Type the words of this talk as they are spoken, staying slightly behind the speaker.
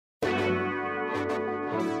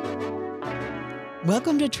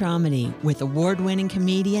Welcome to Traumedy with award-winning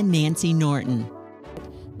comedian Nancy Norton.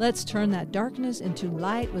 Let's turn that darkness into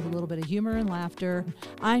light with a little bit of humor and laughter.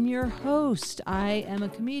 I'm your host. I am a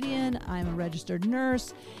comedian. I'm a registered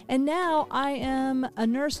nurse. And now I am a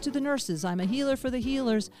nurse to the nurses. I'm a healer for the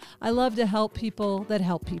healers. I love to help people that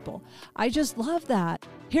help people. I just love that.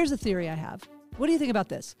 Here's a theory I have. What do you think about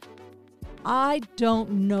this? I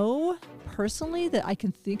don't know personally that I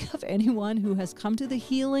can think of anyone who has come to the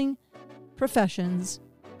healing professions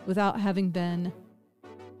without having been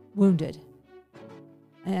wounded.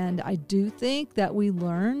 And I do think that we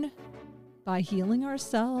learn by healing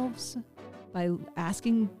ourselves, by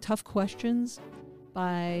asking tough questions,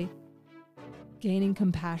 by gaining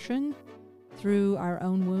compassion through our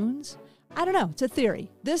own wounds. I don't know. It's a theory.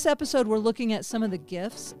 This episode, we're looking at some of the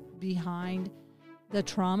gifts behind the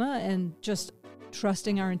trauma and just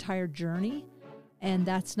trusting our entire journey. And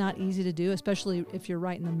that's not easy to do, especially if you're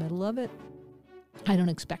right in the middle of it. I don't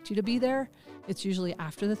expect you to be there. It's usually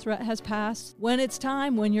after the threat has passed. When it's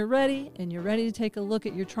time, when you're ready, and you're ready to take a look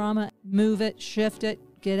at your trauma, move it, shift it,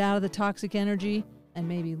 get out of the toxic energy, and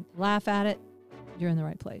maybe laugh at it, you're in the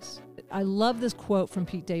right place. I love this quote from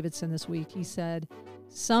Pete Davidson this week. He said,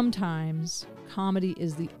 "Sometimes comedy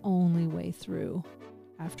is the only way through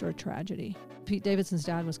after a tragedy." Pete Davidson's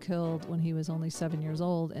dad was killed when he was only 7 years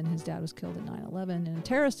old, and his dad was killed in 9/11 in a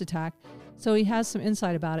terrorist attack. So he has some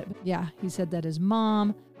insight about it. But yeah, he said that his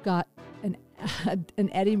mom got an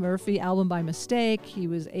Eddie Murphy album by mistake. He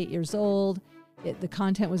was 8 years old. The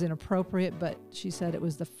content was inappropriate, but she said it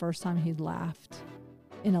was the first time he'd laughed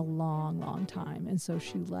in a long, long time. And so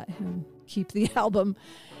she let him keep the album.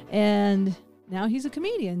 And now he's a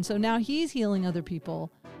comedian. So now he's healing other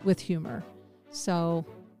people with humor. So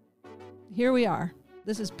here we are.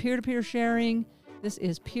 This is peer-to-peer sharing. This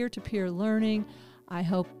is peer-to-peer learning. I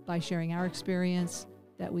hope by sharing our experience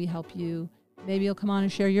that we help you. Maybe you'll come on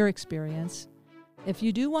and share your experience. If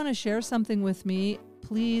you do want to share something with me,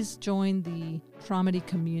 please join the Traumedy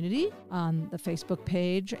community on the Facebook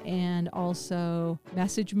page and also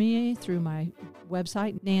message me through my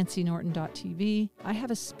website, nancynorton.tv. I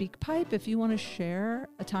have a speak pipe if you want to share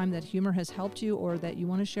a time that humor has helped you or that you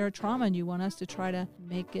want to share a trauma and you want us to try to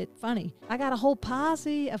make it funny. I got a whole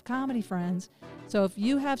posse of comedy friends. So if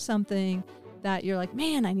you have something that you're like,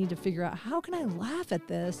 man, I need to figure out how can I laugh at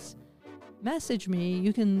this, message me.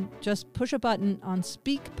 You can just push a button on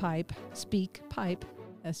SpeakPipe,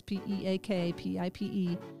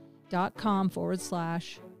 SpeakPipe.com/Traumedy,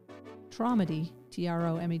 Tromedy.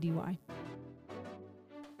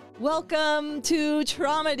 Welcome to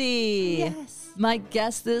Traumedy. Yes. My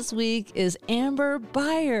guest this week is Amber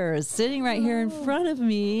Byers, sitting right here in front of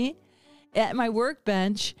me at my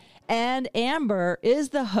workbench. And Amber is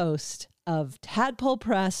the host of Tadpole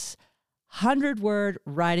Press 100-word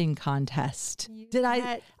writing contest.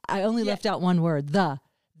 I only left out one word, the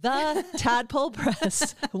Tadpole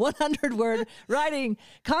Press 100-word writing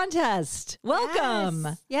contest. Welcome.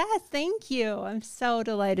 Yes, thank you. I'm so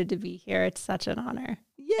delighted to be here. It's such an honor.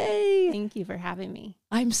 Yay. Thank you for having me.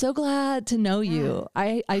 I'm so glad to know you.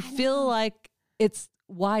 I feel like it's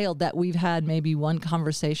wild that we've had maybe one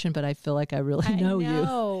conversation, but I feel like I really know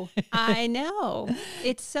you. I know.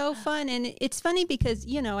 It's so fun. And it's funny because,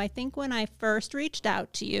 I think when I first reached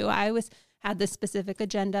out to you, I had this specific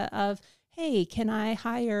agenda of, hey, can I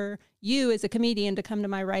hire you as a comedian to come to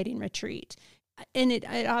my writing retreat? And it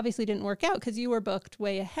obviously didn't work out because you were booked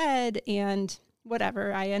way ahead and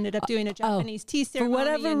whatever. I ended up doing a Japanese tea ceremony for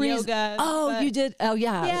whatever and reason. yoga. You did. Oh,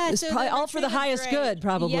 yeah. Yeah, It's so probably all for the highest good,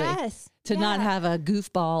 probably. Yes. To not have a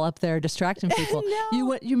goofball up there distracting people.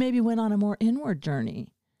 No. You maybe went on a more inward journey.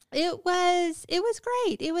 It was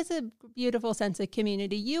great. It was a beautiful sense of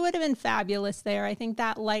community. You would have been fabulous there. I think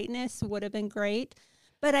that lightness would have been great.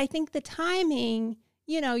 But I think the timing,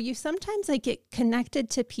 you sometimes get connected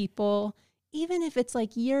to people, even if it's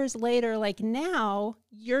years later, now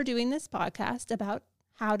you're doing this podcast about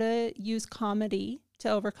how to use comedy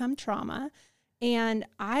to overcome trauma. And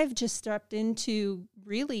I've just stepped into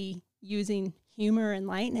really using humor and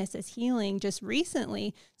lightness as healing just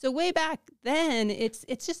recently. So way back then, it's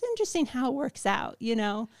just interesting how it works out,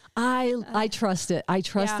 I trust it. I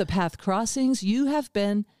trust the path crossings. You have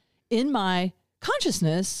been in my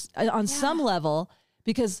consciousness on some level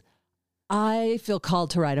because I feel called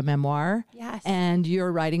to write a memoir. Yes. And you're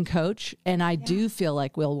a writing coach. And I do feel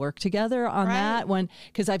like we'll work together on that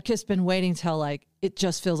because I've just been waiting till it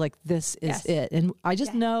just feels like this is it. And I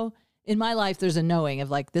just know in my life, there's a knowing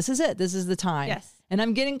of this is it. This is the time. Yes. And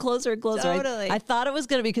I'm getting closer and closer. Totally. I thought it was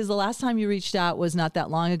going to be because the last time you reached out was not that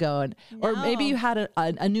long ago. Or maybe you had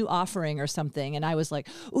a new offering or something. And I was like,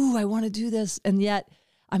 ooh, I want to do this. And yet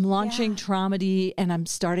I'm launching Traumedy, and I'm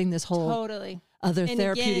starting this whole Totally. other And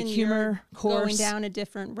therapeutic again, humor you're course. going down a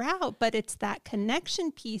different route, but it's that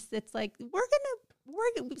connection piece that's like,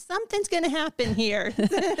 something's gonna happen here.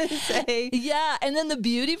 Say. Yeah, and then the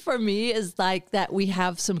beauty for me is like that we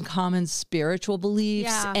have some common spiritual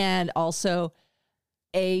beliefs and also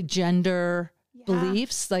agender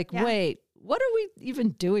beliefs. Like, wait, what are we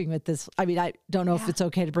even doing with this? I mean, I don't know if it's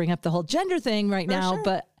okay to bring up the whole gender thing right now,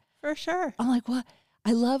 but for sure. I'm like, what?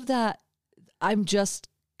 I love that. I'm just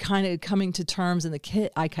kind of coming to terms, and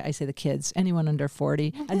I say the kids, anyone under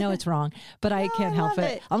 40. I know it's wrong, but I can't help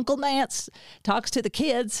it. Uncle Nance talks to the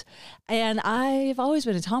kids, and I've always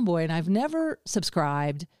been a tomboy, and I've never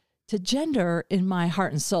subscribed to gender in my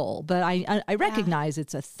heart and soul. But I recognize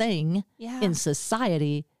it's a thing in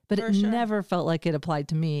society, but it never felt like it applied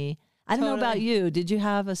to me. I don't know about you. Did you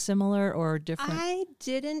have a similar or different? I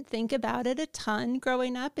didn't think about it a ton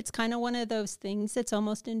growing up. It's kind of one of those things that's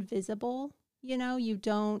almost invisible. You know,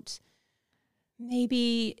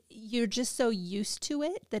 maybe you're just so used to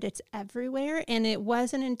it that it's everywhere. And it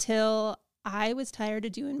wasn't until I was tired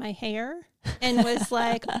of doing my hair and was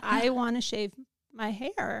like, I want to shave my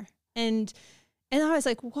hair. And I was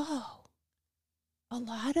like, whoa, a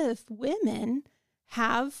lot of women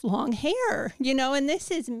have long hair, you know, and this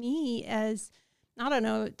is me as, I don't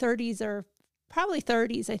know, 30s or probably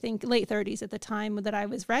 30s, I think late 30s at the time that I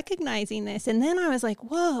was recognizing this. And then I was like,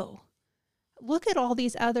 whoa, look at all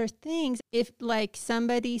these other things. If like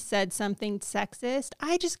somebody said something sexist,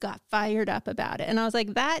 I just got fired up about it. And I was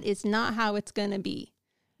like, that is not how it's going to be,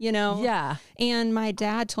 you know? Yeah. And my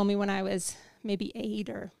dad told me when I was maybe 8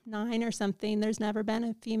 or 9 or something, there's never been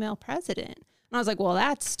a female president. And I was like, well,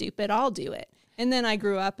 that's stupid. I'll do it. And then I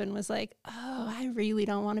grew up and was like, oh, I really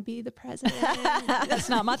don't want to be the president. That's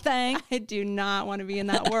not my thing. I do not want to be in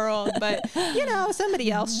that world. But, you know,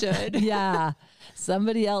 somebody else should. Yeah,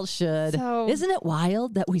 somebody else should. So, isn't it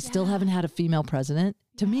wild that we still haven't had a female president?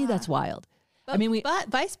 To me, that's wild. But, but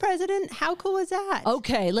vice president, how cool is that?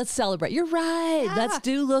 Okay, let's celebrate. You're right. Yeah. Let's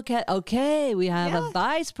look at, we have a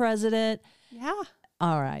vice president. Yeah.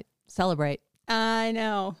 All right, celebrate. I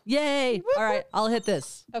know. Yay. All right, I'll hit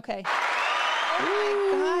this. Okay. Oh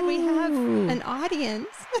my God, we have an audience.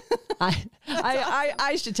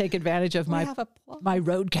 I should take advantage of my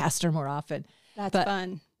roadcaster more often. That's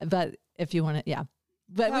fun. But if you want to,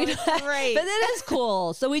 But that was great. But it is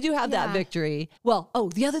cool. So we do have that victory. Well,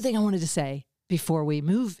 the other thing I wanted to say before we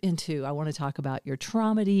move into, I want to talk about your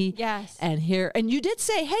Traumedy. Yes. And you did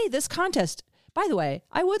say, hey, this contest, by the way,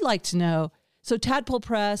 I would like to know. So Tadpole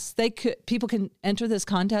Press, people can enter this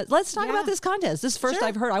contest. Let's talk about this contest. This is first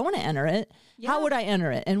I've heard. I want to enter it. Yeah. How would I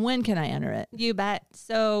enter it? And when can I enter it? You bet.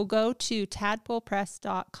 So go to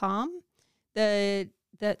tadpolepress.com.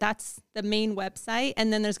 That's the main website.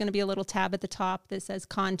 And then there's going to be a little tab at the top that says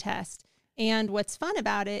contest. And what's fun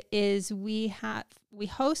about it is we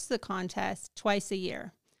host the contest twice a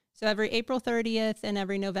year. So every April 30th and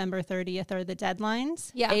every November 30th are the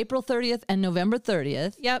deadlines. Yeah. April 30th and November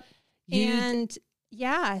 30th. Yep.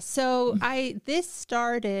 So this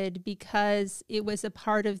started because it was a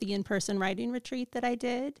part of the in-person writing retreat that I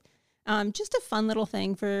did. Just a fun little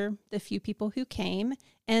thing for the few people who came.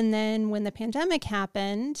 And then when the pandemic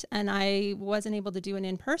happened and I wasn't able to do an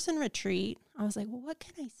in-person retreat, I was like, well, what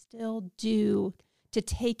can I still do to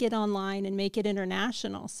take it online and make it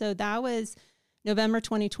international? So that was November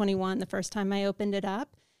 2021, the first time I opened it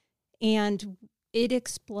up, and it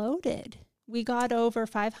exploded. We got over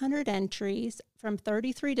 500 entries from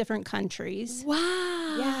 33 different countries.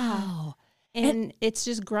 Wow. Yeah. And it's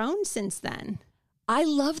just grown since then. I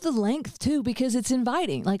love the length too, because it's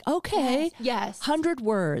inviting. Like, okay, yes. 100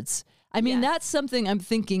 words. I mean, that's something I'm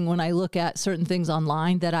thinking when I look at certain things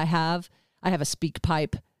online that I have a speak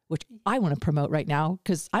pipe, which I want to promote right now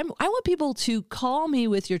because I want people to call me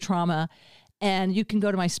with your trauma, and you can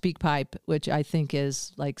go to my speak pipe, which I think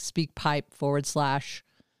is like speakpipe/Traumedy,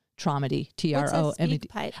 TROMEDY. What's a speak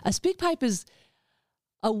pipe? A speak pipe is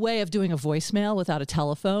a way of doing a voicemail without a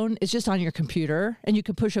telephone. It's just on your computer, and you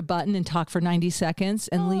can push a button and talk for 90 seconds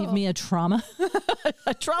and leave me a trauma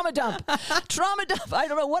dump. Trauma dump. I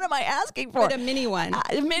don't know. What am I asking for? But a mini one.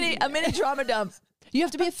 A mini trauma dump. You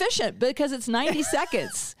have to be efficient because it's 90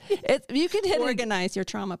 seconds. You can hit Organize your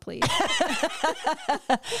trauma, please.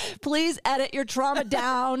 Please edit your trauma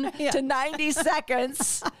down to 90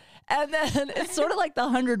 seconds. And then it's sort of like the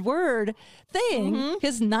 100-word thing,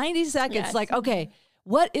 because 90 seconds, like, okay,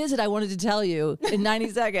 what is it I wanted to tell you in 90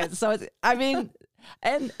 seconds? So, and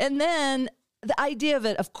then the idea of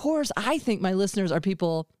it, of course, I think my listeners are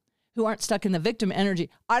people who aren't stuck in the victim energy.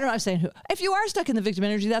 I don't know, I'm saying who. If you are stuck in the victim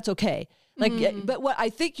energy, that's okay. Like, but what I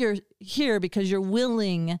think you're here because you're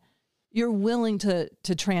willing to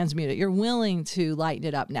transmute it. You're willing to lighten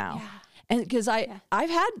it up now. Yeah. And because I've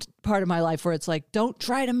had part of my life where it's like, don't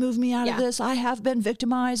try to move me out of this. I have been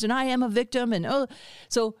victimized and I am a victim. And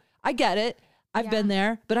so I get it. I've been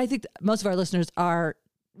there, but I think most of our listeners are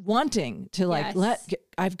wanting to like,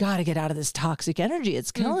 I've got to get out of this toxic energy.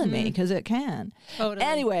 It's killing me because it can. Totally.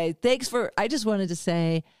 Anyway, I just wanted to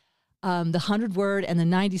say, the 100-word and the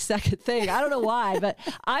 90-second thing. I don't know why, but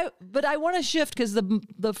I want to shift because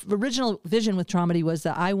the original vision with Traumedy was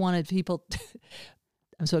that I wanted people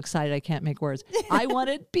I'm so excited I can't make words. I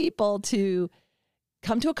wanted people to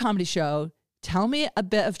come to a comedy show, tell me a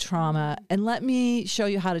bit of trauma, and let me show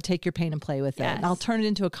you how to take your pain and play with it. And I'll turn it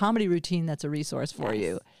into a comedy routine that's a resource for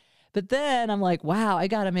you. But then I'm like, wow, I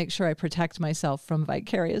got to make sure I protect myself from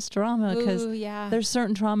vicarious trauma because there's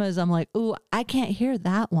certain traumas I'm like, ooh, I can't hear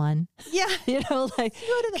that one. Yeah. You know, like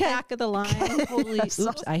go to the back of the line.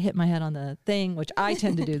 Oops, I hit my head on the thing, which I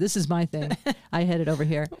tend to do. This is my thing. I hit it over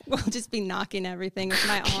here. We'll just be knocking everything with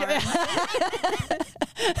my arm.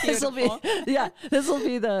 This will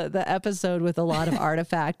be the episode with a lot of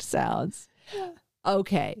artifact sounds.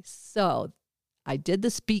 Okay, so I did the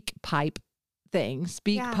speak pipe thing,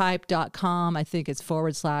 speakpipe.com. I think it's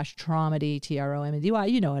 /Traumedy, TROMEDY.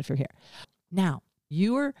 You know it for here. Now,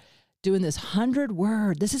 you were doing this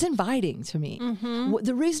 100-word. This is inviting to me.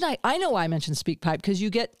 The reason I know why I mentioned SpeakPipe, because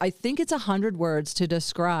I think it's 100 words to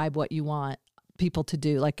describe what you want people to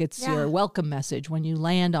do. Like it's your welcome message when you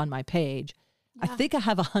land on my page. I think I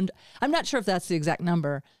have 100. I'm not sure if that's the exact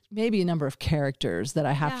number, maybe a number of characters that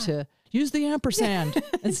I have to use the ampersand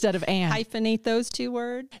instead of and. Hyphenate those two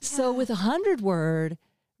words. So with 100-word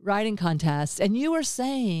writing contest, and you were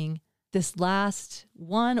saying this last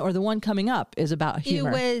one or the one coming up is about humor.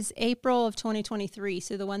 It was April of 2023,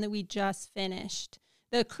 so the one that we just finished.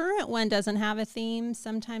 The current one doesn't have a theme.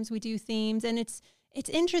 Sometimes we do themes, and it's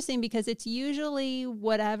interesting because it's usually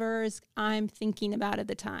whatever's I'm thinking about at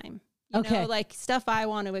the time. You know, like stuff I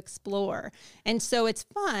want to explore. And so it's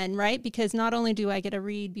fun, right? Because not only do I get to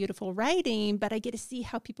read beautiful writing, but I get to see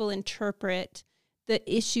how people interpret the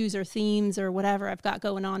issues or themes or whatever I've got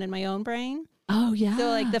going on in my own brain. Oh, yeah. So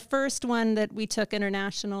like the first one that we took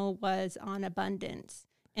international was on abundance.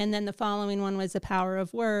 And then the following one was the power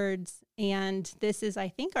of words. And this is, I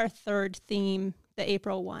think, our third theme, the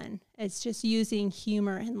April one. It's just using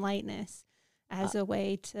humor and lightness as a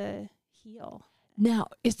way to heal. Now,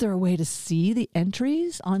 is there a way to see the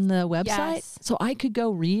entries on the website? Yes. So I could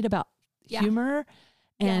go read about humor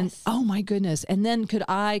and, oh my goodness. And then could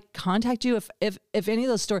I contact you if any of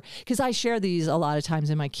those stories, because I share these a lot of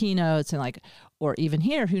times in my keynotes and like, or even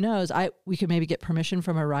here, who knows, we could maybe get permission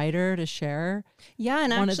from a writer to share. Yeah.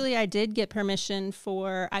 And actually I did get permission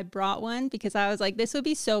I brought one because I was like, this would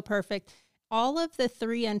be so perfect. All of the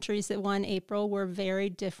 3 entries that won April were very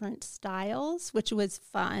different styles, which was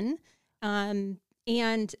fun.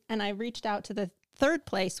 And I reached out to the 3rd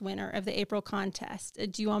place winner of the April contest.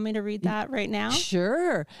 Do you want me to read that right now?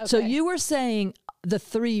 Sure. Okay. So you were saying the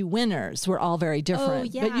 3 winners were all very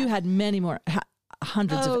different, but you had many more,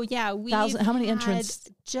 hundreds of thousands. How many entrants?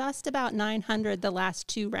 Just about 900 the last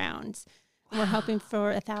 2 rounds. Wow. We're hoping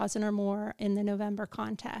for 1,000 or more in the November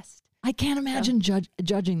contest. I can't imagine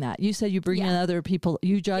judging that. You said you bring in other people,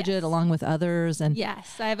 you judge it along with others. And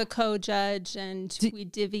yes, I have a co-judge and we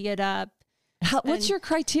divvy it up. What's your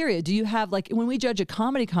criteria? Do you have, like, when we judge a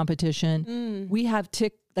comedy competition, we have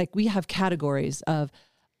categories of,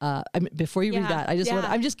 before you read that,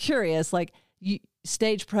 I'm just curious, like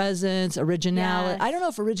stage presence, originality. Yes. I don't know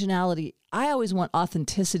if originality, I always want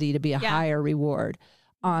authenticity to be a higher reward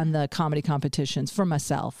on the comedy competitions for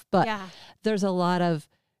myself. But there's a lot of,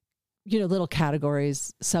 little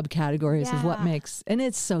categories, subcategories of what makes, and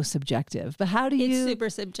it's so subjective. But how do you? It's super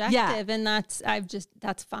subjective, and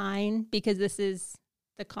that's fine because this is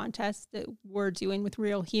the contest that we're doing with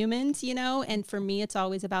real humans, and for me, it's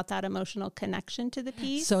always about that emotional connection to the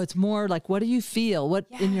piece. So it's more like, what do you feel? What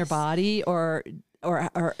in your body or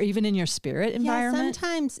even in your spirit environment? Yeah,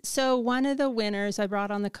 sometimes. So one of the winners I brought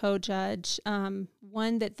on the co-judge,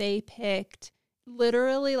 one that they picked,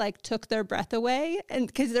 literally like took their breath away, and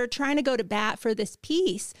because they're trying to go to bat for this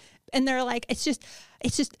piece, and they're like, it's just I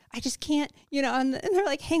just can't, and they're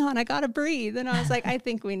like, hang on, I gotta breathe. And I was like, I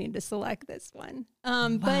think we need to select this one.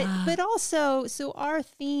 But also, so our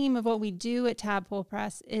theme of what we do at Tadpole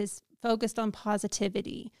Press is focused on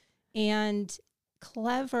positivity and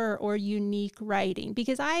clever or unique writing,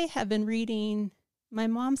 because I have been reading, my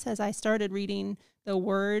mom says I started reading the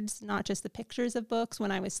words, not just the pictures of books,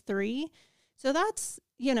 when I was 3. So that's,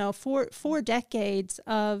 4 decades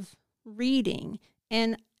of reading.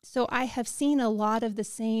 And so I have seen a lot of the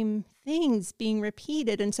same things being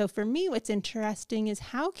repeated. And so for me, what's interesting is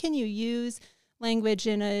how can you use language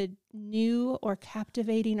in a new or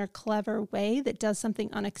captivating or clever way that does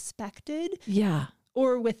something unexpected? Yeah.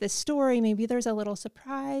 Or with a story, maybe there's a little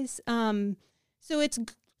surprise. So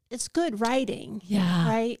it's good writing, Yeah.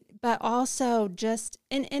 right? But also just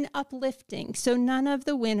and uplifting. So none of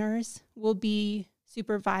the winners will be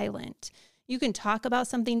super violent. You can talk about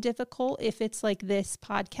something difficult if it's like this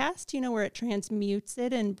podcast, where it transmutes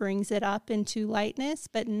it and brings it up into lightness,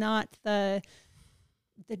 but not the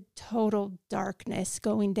total darkness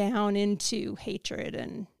going down into hatred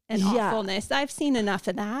and awfulness. I've seen enough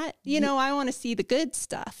of that. I want to see the good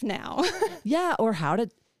stuff now. Yeah. Or how to,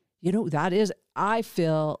 that is, I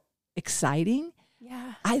feel exciting.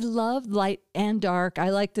 Yeah. I love light and dark.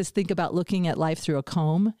 I like to think about looking at life through a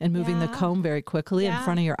comb and moving the comb very quickly in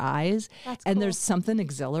front of your eyes. That's and cool. There's something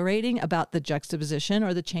exhilarating about the juxtaposition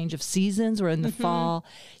or the change of seasons or in the fall.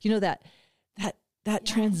 That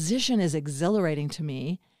transition is exhilarating to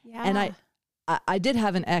me. Yeah. And I did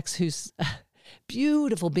have an ex who's a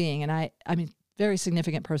beautiful being. And I mean, very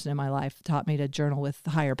significant person in my life, taught me to journal with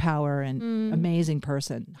higher power and amazing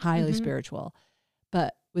person, highly spiritual,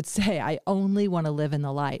 but would say, I only want to live in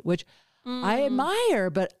the light, which I admire,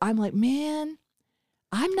 but I'm like, man,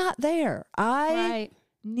 I'm not there. I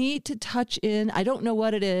need to touch in. I don't know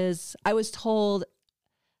what it is. I was told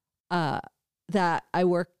that I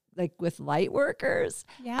work like with light workers.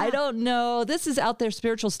 Yeah. I don't know. This is out there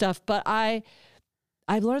spiritual stuff, but I've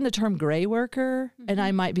learned the term gray worker, and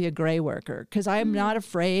I might be a gray worker because I am not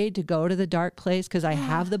afraid to go to the dark place because I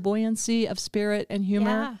have the buoyancy of spirit and humor.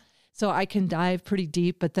 Yeah. So I can dive pretty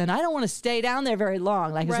deep, but then I don't want to stay down there very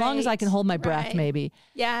long. Like as long as I can hold my breath, maybe.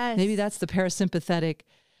 Yes. Maybe that's the parasympathetic,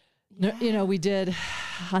 we did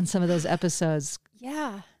on some of those episodes.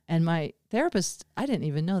 Yeah. And my therapist, I didn't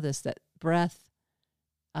even know this, that breath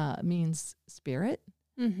means spirit.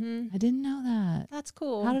 Mm-hmm. I didn't know that. That's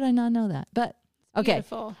cool. How did I not know that? But okay,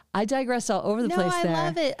 Beautiful. I digress all over the place there. I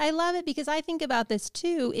love it. I love it because I think about this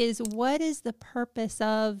too, is what is the purpose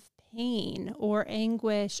of pain or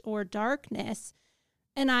anguish or darkness?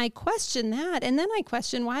 And I question that. And then I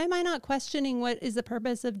question, why am I not questioning what is the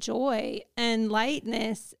purpose of joy and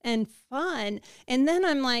lightness and fun? And then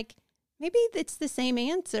I'm like, maybe it's the same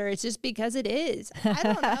answer. It's just because it is. I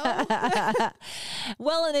don't know.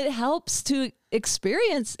 Well, and it helps to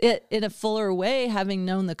experience it in a fuller way, having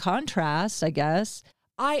known the contrast, I guess.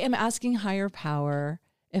 I am asking higher power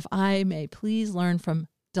if I may please learn from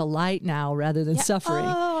delight now rather than suffering.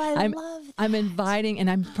 Oh, I love that. I'm inviting and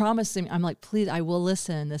I'm promising, I'm like, please, I will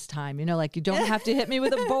listen this time. You don't have to hit me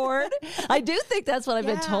with a board. I do think that's what I've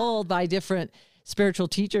been told by different spiritual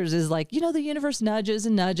teachers is like, the universe nudges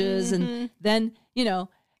and nudges. And then,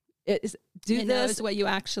 it knows what you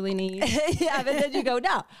actually need. Yeah. But then you go,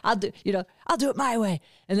 no, I'll do it my way.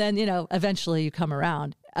 And then, eventually you come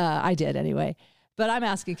around. I did anyway, but I'm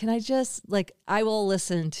asking, can I just I will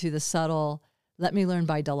listen to the subtle, let me learn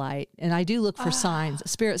by delight. And I do look for signs,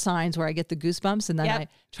 spirit signs where I get the goosebumps and then I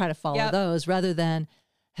try to follow those rather than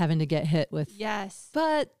having to get hit with. Yes.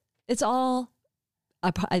 But it's all,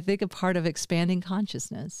 I think, a part of expanding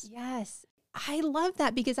consciousness. Yes. I love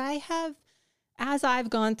that because as I've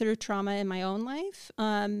gone through trauma in my own life,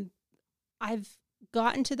 I've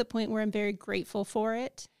gotten to the point where I'm very grateful for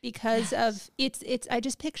it because of it's, I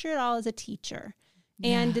just picture it all as a teacher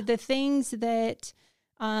and the things that,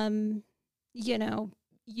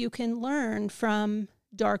 you can learn from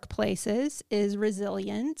dark places is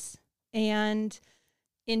resilience and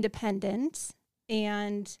independence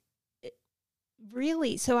and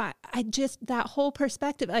really, so I just, that whole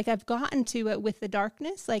perspective, I've gotten to it with the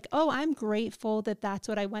darkness, I'm grateful that that's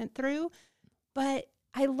what I went through, but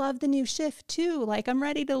I love the new shift too. I'm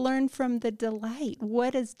ready to learn from the delight.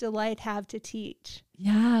 What does delight have to teach?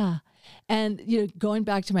 Yeah. And, going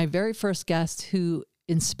back to my very first guest who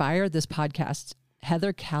inspired this podcast,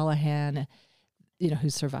 Heather Callahan, who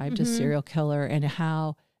survived a serial killer and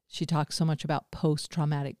how she talks so much about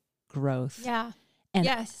post-traumatic growth. Yeah. And,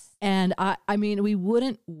 yes. And I mean, we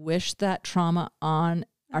wouldn't wish that trauma on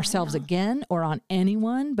ourselves again or on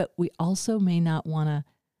anyone, but we also may not want to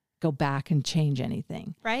go back and change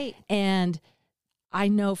anything. Right. And I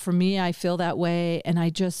know for me, I feel that way. And I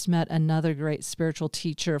just met another great spiritual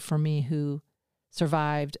teacher for me who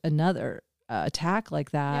survived another attack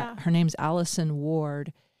like that. Yeah. Her name's Allison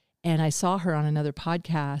Ward. And I saw her on another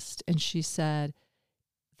podcast and she said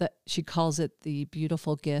that she calls it the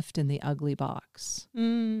beautiful gift in the ugly box.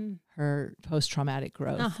 Her post-traumatic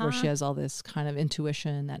growth, where she has all this kind of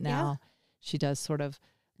intuition that now she does sort of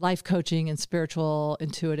life coaching and spiritual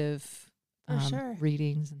intuitive sure.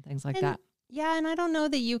 readings and things like that. Yeah, and I don't know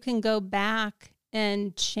that you can go back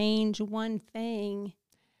and change one thing.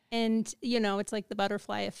 And, it's like the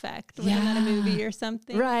butterfly effect. Wasn't that a movie or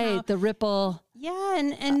something? Right, the ripple. Yeah,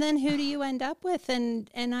 and then who do you end up with? And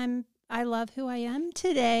I love who I am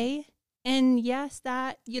today. And yes,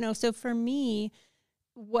 that, so for me,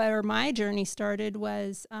 where my journey started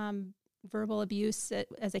was verbal abuse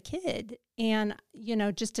as a kid. And,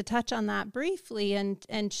 just to touch on that briefly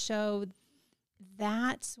and show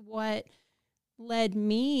that's what led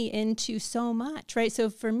me into so much, right? So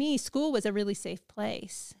for me, school was a really safe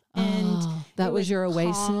place. And that was your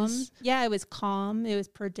oasis? Calm. Yeah, it was calm. It was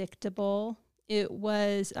predictable.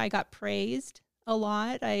 I got praised a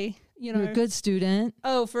lot. You're a good student.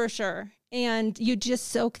 Oh, for sure. And you just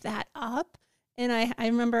soak that up. And I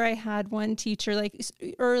remember I had one teacher, like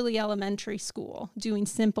early elementary school, doing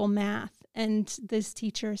simple math. And this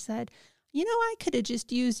teacher said, I could have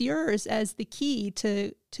just used yours as the key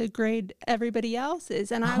to grade everybody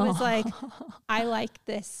else's. And I was like, I like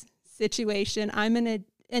this situation.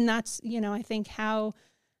 And that's, I think how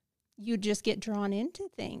you just get drawn into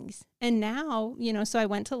things. And now, so I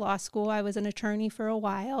went to law school. I was an attorney for a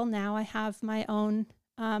while. Now I have my own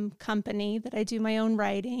company that I do my own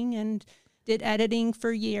writing and did editing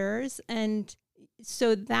for years. And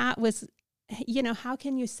so that was, how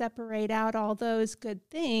can you separate out all those good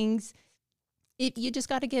things? You just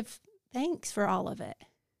got to give thanks for all of it.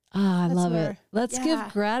 I love it. Let's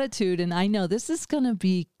give gratitude. And I know this is going to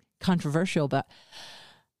be controversial, but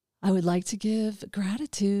I would like to give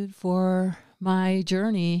gratitude for my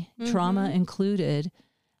journey, trauma included.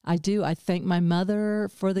 I do. I thank my mother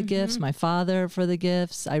for the gifts, my father for the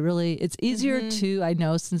gifts. It's easier to, I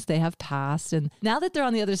know, since they have passed. And now that they're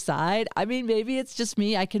on the other side, maybe it's just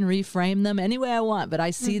me. I can reframe them any way I want, but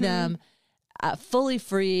I see them fully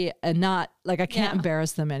free and not like I can't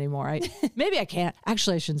embarrass them anymore. Maybe I can't.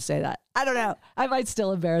 Actually, I shouldn't say that. I don't know. I might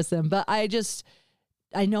still embarrass them, but I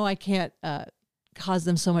know I can't cause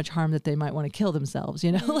them so much harm that they might want to kill themselves,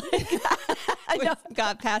 I know.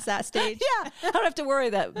 Got past that stage. Yeah. I don't have to worry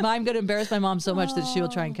that I'm going to embarrass my mom so much that she will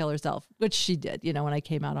try and kill herself, which she did, when I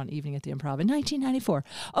came out on Evening at the Improv in 1994.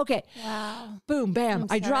 Okay. Wow. Boom, bam.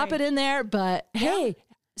 I drop it in there, but hey,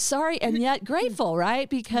 sorry and yet grateful, right?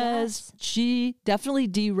 Because she definitely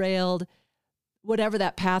derailed whatever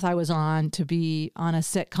that path I was on to be on a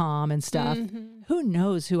sitcom and stuff. Who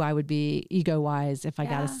knows who I would be ego-wise if I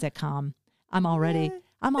got a sitcom. I'm already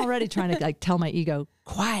trying to tell my ego,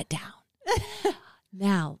 quiet down.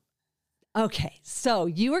 Now, okay, so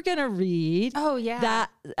you were going to read. Oh, yeah.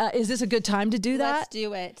 That. Is this a good time to do that? Let's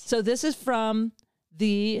do it. So this is from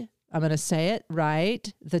I'm going to say it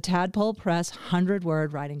right, the Tadpole Press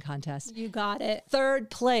 100-word writing contest. You got it. Third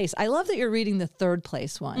place. I love that you're reading the third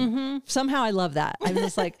place one. Somehow I love that. I'm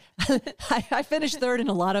just like, I finished third in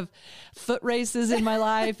a lot of foot races in my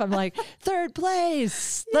life. I'm like, third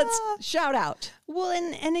place. Let's shout out. Well,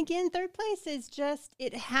 and again, third place is just,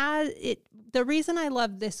 the reason I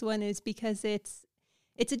love this one is because it's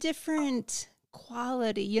a different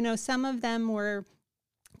quality. Some of them were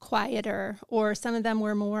quieter or some of them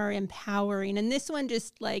were more empowering. And this one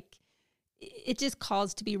just it just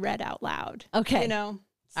calls to be read out loud. Okay. So,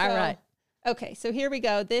 all right. Okay. So here we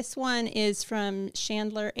go. This one is from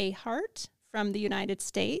Chandler A. Hart from the United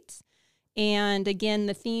States. And again,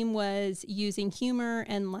 the theme was using humor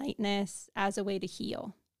and lightness as a way to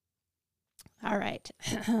heal. All right.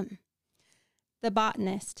 The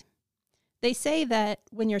botanist. They say that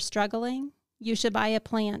when you're struggling, you should buy a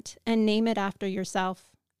plant and name it after yourself.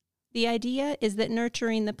 The idea is that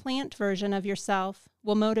nurturing the plant version of yourself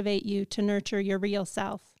will motivate you to nurture your real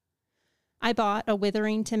self. I bought a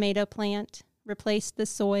withering tomato plant, replaced the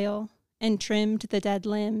soil, and trimmed the dead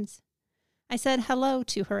limbs. I said hello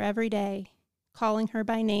to her every day, calling her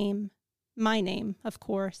by name, my name, of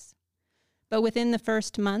course. But within the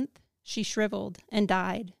first month, she shriveled and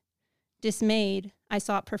died. Dismayed, I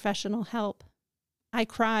sought professional help. I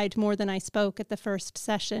cried more than I spoke at the first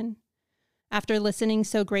session. After listening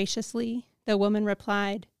so graciously, the woman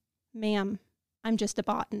replied, "Ma'am, I'm just a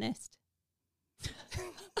botanist."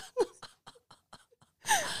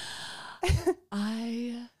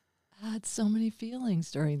 I had so many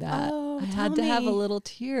feelings during that. I had tell to have a me. little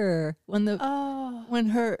tear when the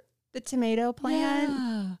tomato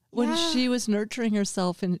plant. When she was nurturing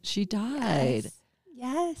herself and she died.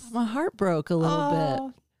 Yes. My heart broke a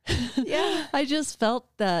little bit. Yeah. I just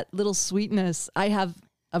felt that little sweetness. I have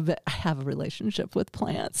a relationship with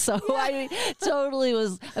plants, so I totally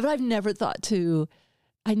was. But I've never thought to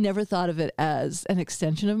I never thought of it as an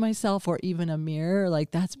extension of myself or even a mirror.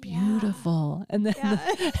 Like, that's beautiful. And then,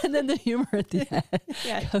 and then the humor at the end.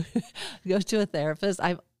 Go to a therapist.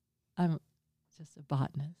 I'm just a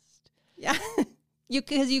botanist. Yeah.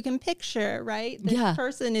 Because you can picture, right? This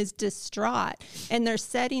person is distraught and they're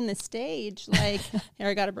setting the stage. Like, here,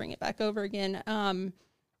 I got to bring it back over again.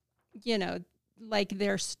 You know, like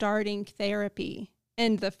they're starting therapy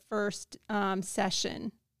in the first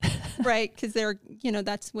session. Right, because they're, you know,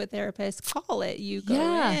 that's what therapists call it. You go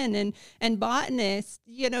in and botanists,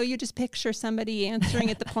 you know, you just picture somebody answering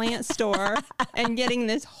at the plant store and getting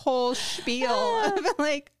this whole spiel of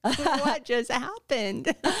like, what just happened?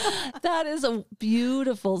 That is a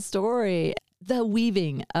beautiful story. The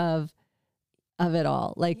weaving of it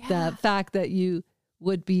all, like the fact that you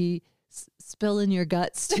would be spilling your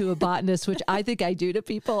guts to a botanist, which I think I do to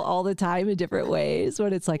people all the time in different ways,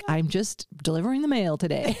 when it's like, I'm just delivering the mail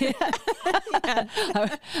today.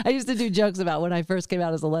 I used to do jokes about when I first came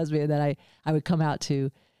out as a lesbian that I would come out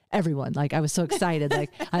to everyone. Like, I was so excited. Like,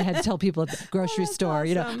 I had to tell people at the grocery store, awesome.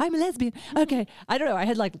 you know, I'm a lesbian. Okay. I don't know. I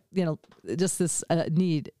had like, you know, just this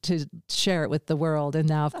need to share it with the world. And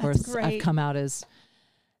now, of course, I've come out as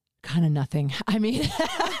kind of nothing. I mean,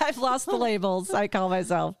 I've lost the labels. I call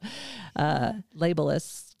myself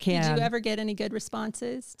labelless. Did you ever get any good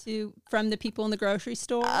responses from the people in the grocery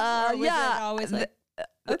store? Or was it always like,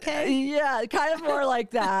 okay. Yeah, kind of more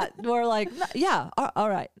like that. More like, yeah, all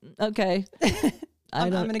right, okay.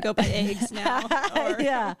 I'm going to go buy eggs now. Or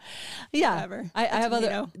yeah. Whatever. I have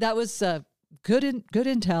other. That was good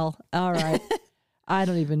intel. All right. I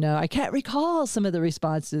don't even know. I can't recall some of the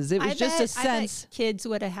responses. It was just a sense. I bet kids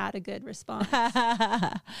would have had a good response.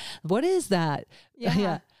 What is that?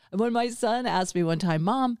 Yeah. When my son asked me one time,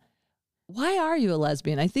 Mom, why are you a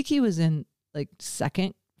lesbian? I think he was in like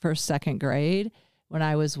first, second grade when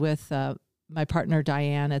I was with my partner,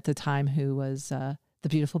 Diane, at the time, who was the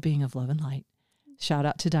beautiful being of love and light. Shout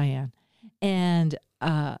out to Diane. And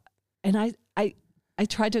I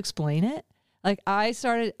tried to explain it. Like, I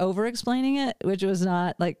started over explaining it, which was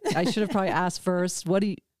not like, I should have probably asked first,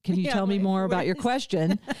 can you tell me more about your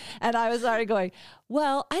question? And I was already going,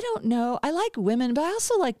 well, I don't know. I like women, but I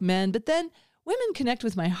also like men. But then women connect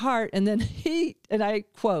with my heart. And then and I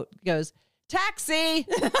quote, goes, taxi.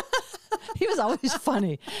 He was always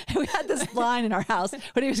funny. And we had this line in our house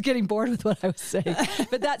when he was getting bored with what I was saying.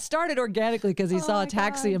 But that started organically because he saw a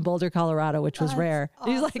taxi in Boulder, Colorado, which was rare.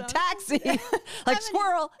 Awesome. He's like, taxi, like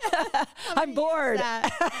squirrel. I'm bored.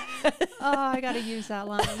 I got to use that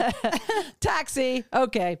line. Taxi.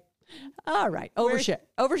 Okay. All right.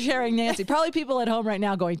 Oversharing Nancy. Probably people at home right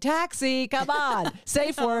now going, taxi, come on.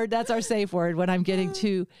 Safe word. That's our safe word when I'm getting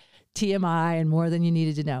too TMI and more than you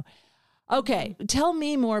needed to know. Okay, tell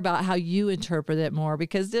me more about how you interpret it more,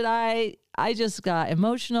 because I just got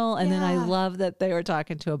emotional, and then I love that they were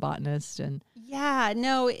talking to a botanist. And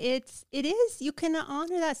it is, you can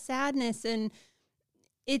honor that sadness, and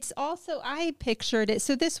it's also, I pictured it.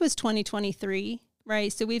 So this was 2023,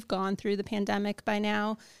 right? So we've gone through the pandemic by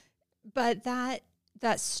now, but that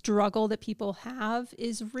struggle that people have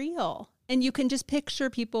is real, and you can just picture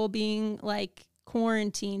people being like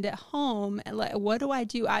quarantined at home. Like, what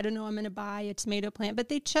do? I don't know. I'm going to buy a tomato plant, but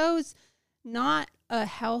they chose not a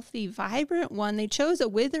healthy, vibrant one. They chose a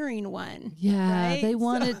withering one. Yeah. Right? They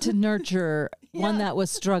wanted to nurture one that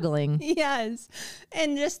was struggling. Yes.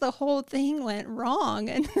 And just the whole thing went wrong.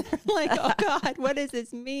 And they're like, oh God, what does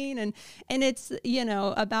this mean? And it's, you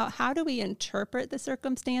know, about how do we interpret the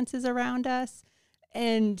circumstances around us?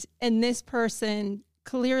 And this person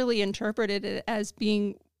clearly interpreted it as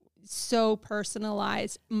being so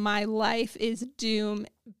personalized. My life is doom.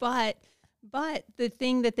 But the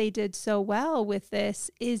thing that they did so well with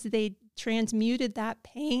this is they transmuted that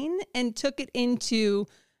pain and took it into,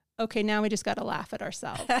 okay, now we just got to laugh at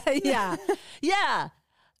ourselves. Yeah.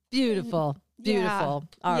 Beautiful.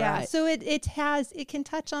 All right. So it can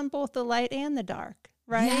touch on both the light and the dark,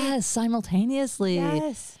 right? Yes, simultaneously.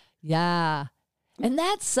 Yes. Yeah. And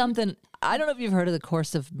that's something, I don't know if you've heard of the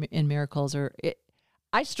Course in Miracles,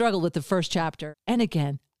 I struggled with the first chapter. And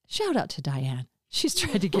again, shout out to Diane. She's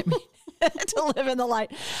tried to get me to live in the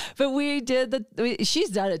light. But she's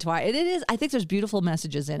done it twice. And it is, I think there's beautiful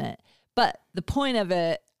messages in it. But the point of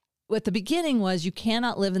it, what the beginning was, you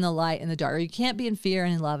cannot live in the light and the dark. Or you can't be in fear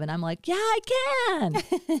and in love. And I'm like, yeah, I can.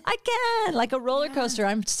 I can. Like a roller coaster.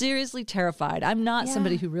 I'm seriously terrified. I'm not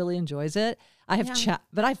somebody who really enjoys it. I have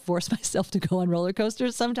but I force myself to go on roller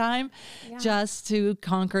coasters sometime just to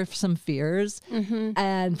conquer some fears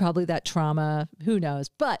and probably that trauma. Who knows?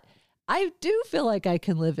 But I do feel like I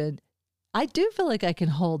can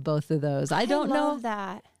hold both of those. I don't know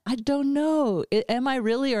that. I don't know. Am I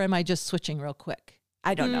really, or am I just switching real quick?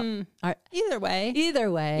 I don't know. Either way. Either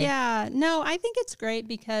way. Yeah. No, I think it's great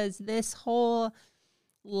because this whole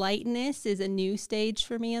lightness is a new stage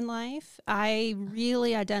for me in life. I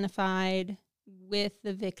really identified with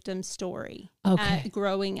the victim story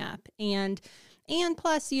growing up. And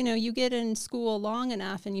plus, you get in school long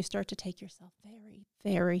enough and you start to take yourself very,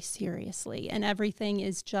 very seriously. And everything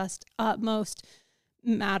is just utmost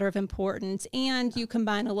matter of importance. And you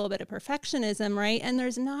combine a little bit of perfectionism, right? And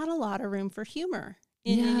there's not a lot of room for humor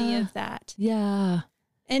in any of that. Yeah.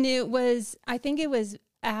 And I think it was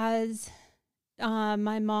as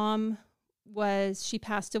my mom she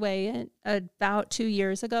passed away about 2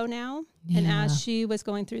 years ago now. Yeah. And as she was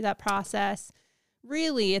going through that process,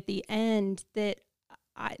 really at the end,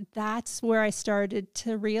 that's where I started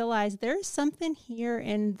to realize there's something here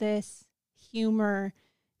in this humor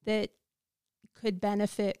that could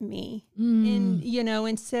benefit me. And,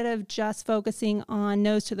 instead of just focusing on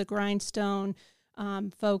nose to the grindstone,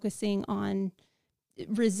 focusing on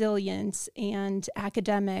resilience and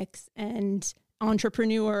academics and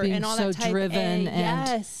entrepreneur being and all so that type driven A.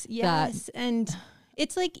 and yes. And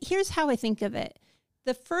it's like, here's how I think of it.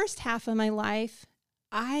 The first half of my life,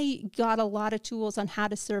 I got a lot of tools on how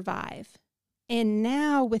to survive. And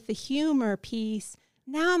now with the humor piece,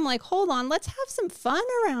 now I'm like, hold on, let's have some fun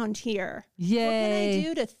around here. Yay. What can I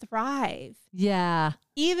do to thrive? Yeah.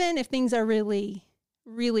 Even if things are really,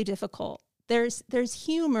 really difficult, there's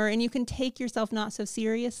humor and you can take yourself not so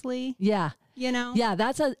seriously. Yeah. Yeah,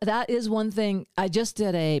 that is one thing. I just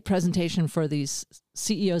did a presentation for these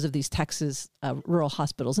CEOs of these Texas rural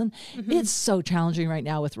hospitals, and it's so challenging right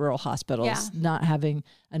now with rural hospitals not having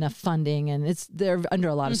enough funding, and they're under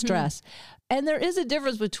a lot of stress. And there is a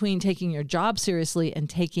difference between taking your job seriously and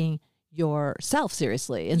taking yourself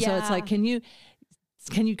seriously. And so it's like, can you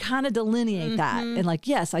kind of delineate that? And like,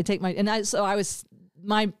 yes, I take my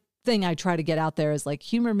thing I try to get out there is like,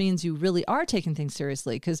 humor means you really are taking things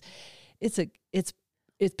seriously, because it's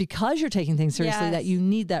because you're taking things seriously that you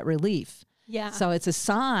need that relief. Yeah. So it's a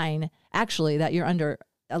sign actually that you're under,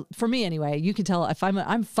 for me anyway, you can tell if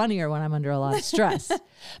I'm funnier when I'm under a lot of stress.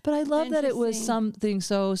 But I love that it was something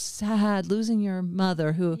so sad, losing your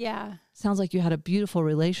mother, who sounds like you had a beautiful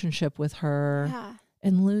relationship with her,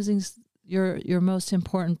 and losing your most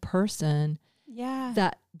important person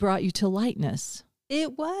that brought you to lightness.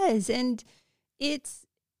 It was. And it's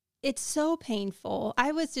so painful.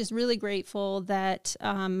 I was just really grateful that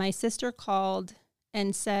my sister called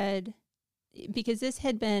and said, because this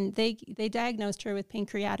had been, they diagnosed her with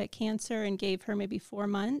pancreatic cancer and gave her maybe 4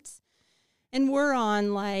 months. And we're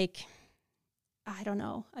on like, I don't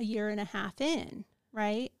know, a year and a half in,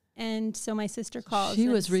 right? And so my sister calls. She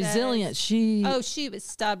was resilient. She was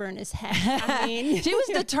stubborn as heck. I mean, she was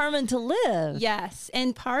determined to live. Yes.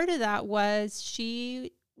 And part of that was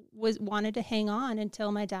she wanted to hang on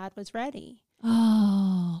until my dad was ready.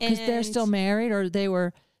 Oh, because they're still married, or they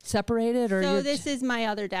were separated, or so this is my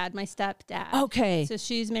other dad, my stepdad. Okay. So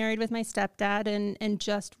she's married with my stepdad and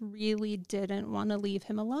just really didn't want to leave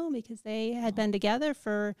him alone, because they had been together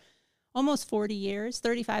for almost 40 years,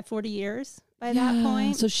 35, 40 years by that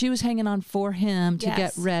point. So she was hanging on for him to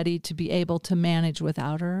get ready to be able to manage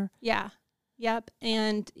without her. Yeah. Yep.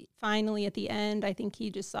 And finally at the end, I think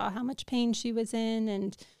he just saw how much pain she was in.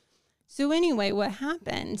 And so anyway, what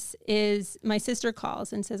happens is my sister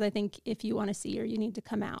calls and says, I think if you want to see her, you need to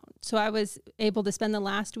come out. So I was able to spend the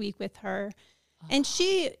last week with her. And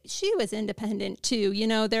she was independent too.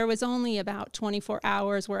 There was only about 24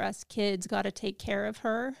 hours where us kids got to take care of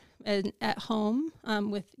her at home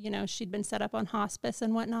with, she'd been set up on hospice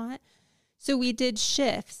and whatnot. So we did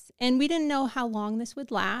shifts, and we didn't know how long this would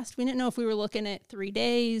last. We didn't know if we were looking at 3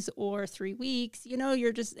 days or 3 weeks.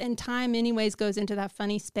 You're just, and time anyways goes into that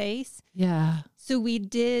funny space. Yeah. So we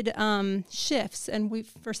did shifts, and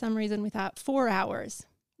for some reason we thought 4 hours.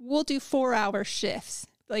 We'll do 4-hour shifts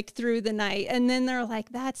like through the night. And then they're like,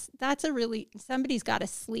 somebody's got to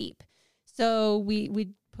sleep. So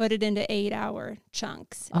we put it into 8-hour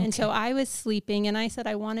chunks. Okay. And so I was sleeping, and I said,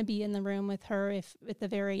 I want to be in the room with her at the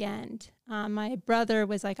very end. My brother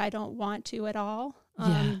was like, I don't want to at all.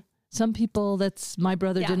 Some people, my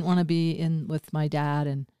brother didn't want to be in with my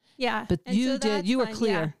dad. But you did, you were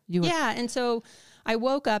clear. And so I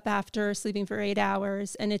woke up after sleeping for 8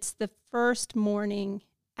 hours, and it's the first morning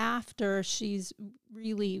after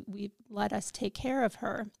we let us take care of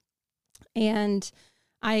her. And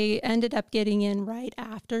I ended up getting in right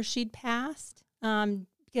after she'd passed,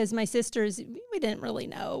 because my sisters, we didn't really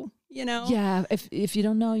know, Yeah, if you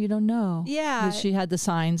don't know, you don't know. Yeah. Because she had the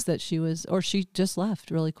signs that or she just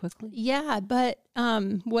left really quickly. Yeah, but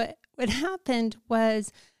what happened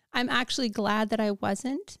was I'm actually glad that I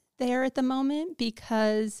wasn't there at the moment,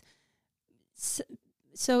 because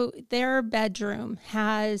so their bedroom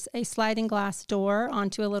has a sliding glass door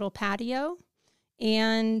onto a little patio,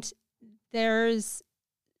 and there's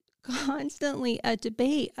constantly a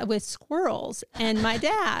debate with Squirrels and my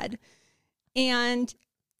dad. And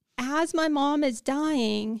as my mom is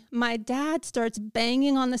dying, my dad starts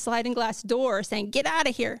banging on the sliding glass door saying, "Get out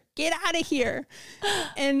of here, get out of here."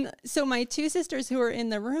 And so my two sisters who are in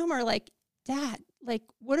the room are like, "Dad, like,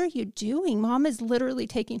 what are you doing? Mom is literally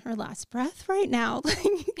taking her last breath right now."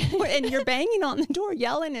 And you're banging on the door,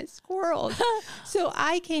 yelling at Squirrels. So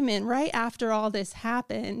I came in right after all this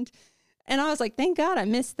happened. And I was like, thank God I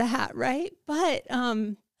missed that, right? But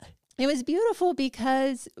it was beautiful,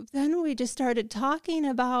 because then we just started talking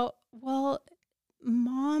about, well,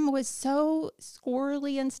 Mom was so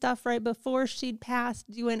squirrely and stuff right before she'd passed,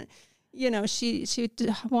 doing, she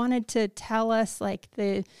wanted to tell us like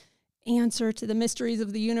the answer to the mysteries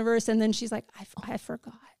of the universe. And then she's like, I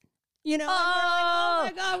forgot. And we're like, oh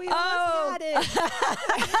my God, we almost had it.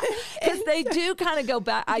 Because they do kind of go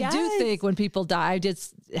back. I do think when people die, I did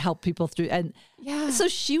help people through. And so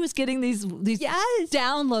she was getting these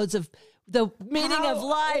downloads of the meaning of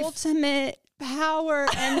life. Ultimate power.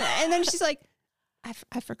 And then she's like,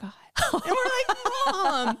 I forgot. And we're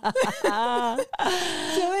like, Mom.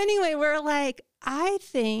 So anyway, we're like, I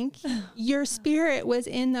think your spirit was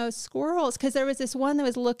in those squirrels, because there was this one that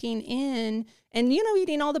was looking in and,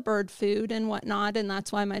 eating all the bird food and whatnot. And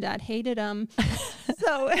that's why my dad hated them.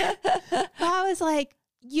 So I was like,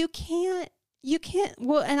 you can't.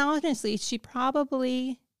 Well, and honestly, she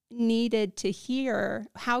probably needed to hear,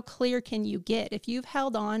 how clear can you get if you've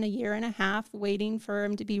held on 1.5 years waiting for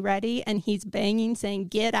him to be ready and he's banging saying,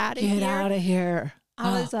 "Get out of here. Get out of here."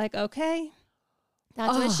 I was like, okay.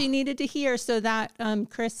 That's what she needed to hear. So that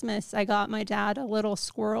Christmas, I got my dad a little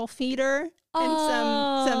squirrel feeder and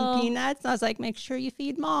some peanuts. I was like, make sure you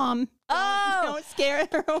feed Mom. Don't scare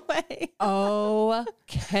her away.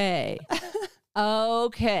 Okay.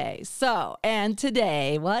 Okay. So, and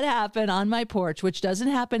today, what happened on my porch, which doesn't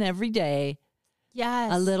happen every day.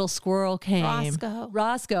 Yes. A little squirrel came.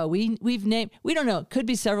 Roscoe. We've named, we don't know, it could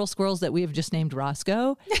be several squirrels that we have just named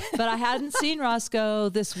Roscoe, but I hadn't seen Roscoe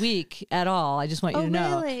this week at all. I just want you to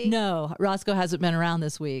know. Really? No, Roscoe hasn't been around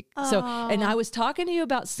this week. So, and I was talking to you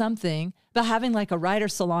about something, about having like a writer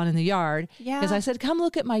salon in the yard. Yeah. Because I said, come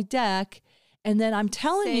look at my deck. And then I'm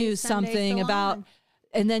telling you something about,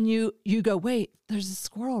 and then you go, wait, there's a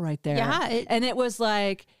squirrel right there. Yeah. And it was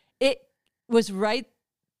like, it was right.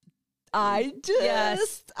 I do.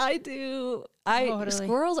 Totally.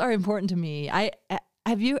 Squirrels are important to me. I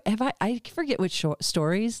forget which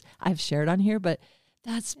stories I've shared on here, but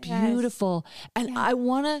that's beautiful. Yes. And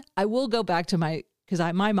I will go back to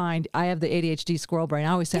because my mind, I have the ADHD squirrel brain.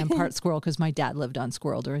 I always say I'm part squirrel because my dad lived on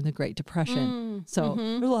squirrel during the Great Depression. So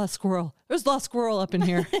there's a lot of squirrel. There's a lot of squirrel up in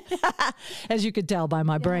here, as you could tell by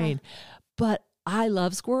my brain. But I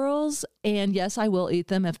love squirrels. And yes, I will eat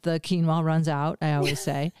them if the quinoa runs out, I always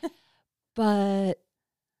say. But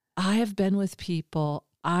I have been with people,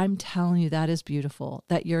 I'm telling you, that is beautiful,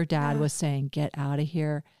 that your dad was saying, get out of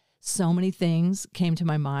here. So many things came to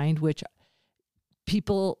my mind, which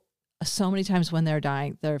people, so many times when they're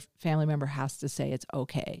dying, their family member has to say, it's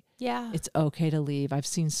okay. Yeah. It's okay to leave. I've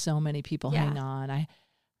seen so many people hang on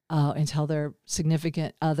until their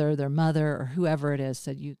significant other, their mother or whoever it is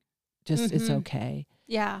said, you just, it's okay.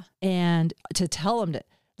 Yeah. And to tell them to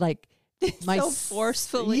like, so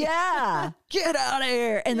forcefully. Yeah. Get out of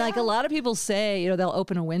here. And like a lot of people say, they'll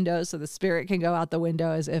open a window so the spirit can go out the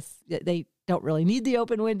window, as if they don't really need the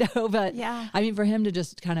open window. But I mean, for him to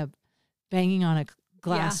just kind of banging on a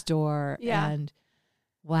glass door and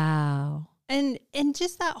wow. And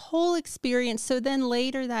just that whole experience. So then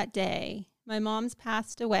later that day, my mom's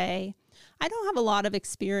passed away. I don't have a lot of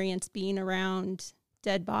experience being around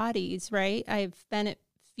dead bodies, right? I've been at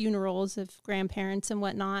funerals of grandparents and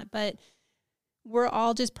whatnot, but we're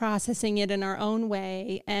all just processing it in our own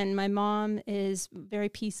way. And my mom is very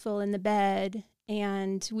peaceful in the bed,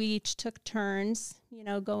 and we each took turns,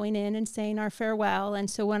 going in and saying our farewell. And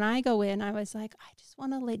so when I go in, I was like, I just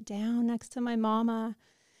want to lay down next to my mama.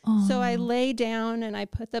 Aww. So I lay down and I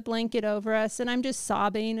put the blanket over us, and I'm just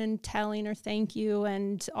sobbing and telling her thank you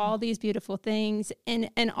and all these beautiful things. And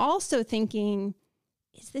also thinking,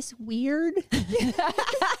 is this weird? Is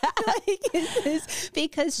this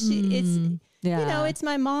because it's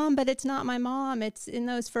my mom, but it's not my mom. It's in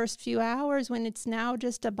those first few hours when it's now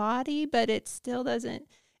just a body, but it still doesn't.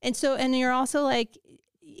 And so, and you're also like,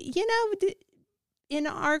 in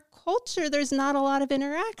our culture, there's not a lot of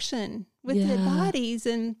interaction with dead bodies.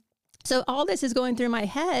 And So all this is going through my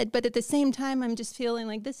head, but at the same time, I'm just feeling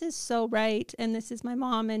like this is so right. And this is my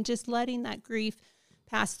mom, and just letting that grief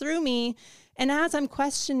pass through me. And as I'm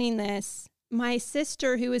questioning this, my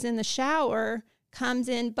sister, who was in the shower, comes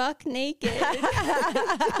in buck naked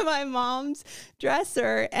to my mom's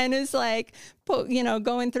dresser and is like,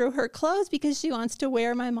 going through her clothes because she wants to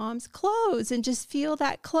wear my mom's clothes and just feel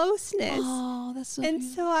that closeness. Oh, that's so And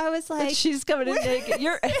beautiful. so I was like, She's coming in naked.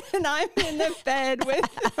 You're and I'm in the bed with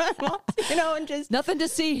my mom, and just nothing to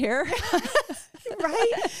see here.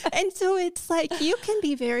 right. And so it's like, you can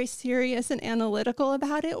be very serious and analytical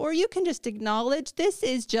about it, or you can just acknowledge this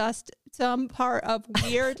is just some part of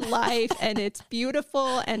weird life, and it's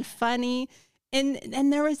beautiful and funny.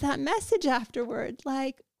 And there was that message afterward,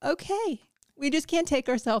 like, okay, we just can't take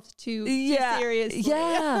ourselves too seriously.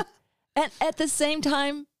 Yeah. And at the same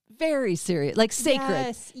time, very serious, like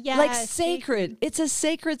sacred. Yes, like sacred. It's a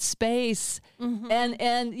sacred space. Mm-hmm.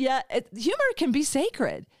 And humor can be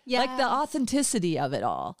sacred. Like the Yes. authenticity of it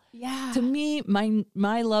all. Yeah. To me,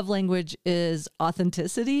 my love language is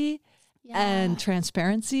authenticity and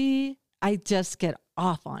transparency. I just get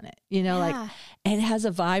off on it, like it has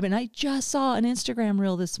a vibe. And I just saw an Instagram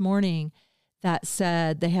reel this morning that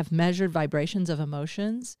said they have measured vibrations of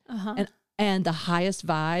emotions, and the highest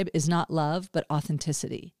vibe is not love, but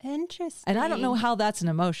authenticity. Interesting. And I don't know how that's an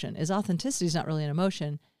emotion. Authenticity is not really an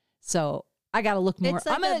emotion. So I got to look more. It's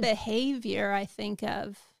like a behavior I think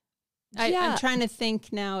of. I'm trying to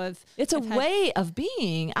think now of. It's a way of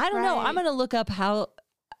being. I don't know. I'm going to look up how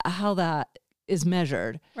that is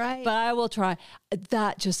measured. Right. But I will try.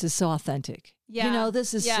 That just is so authentic. Yeah.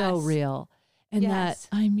 This is so real. And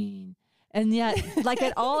and yet, like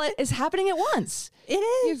it all is happening at once. It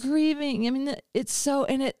is. You're grieving. I mean, it's so,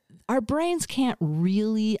 our brains can't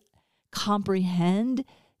really comprehend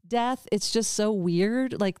death. It's just so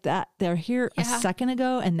weird. Like that, they're here a second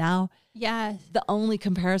ago, and now the only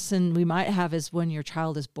comparison we might have is when your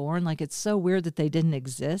child is born. Like, it's so weird that they didn't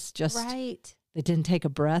exist. Just right. They didn't take a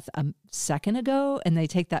breath a second ago, and they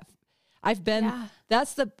take that.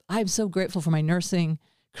 I'm so grateful for my nursing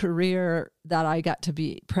career that I got to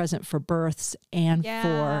be present for births and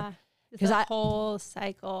for the whole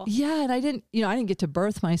cycle. Yeah. And I didn't get to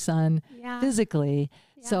birth my son physically.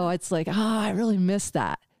 Yeah. So it's like, I really miss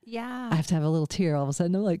that. Yeah. I have to have a little tear all of a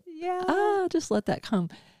sudden. I'm like, just let that come.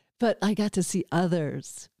 But I got to see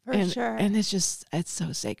others. For sure. And it's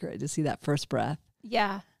so sacred to see that first breath.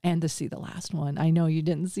 Yeah. And to see the last one. I know you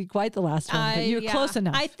didn't see quite the last one, but you're close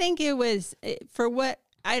enough. I think it was for what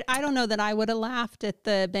I don't know that I would have laughed at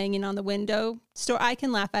the banging on the window story. I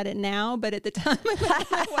can laugh at it now, but at the time, I was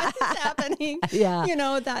like, what is happening?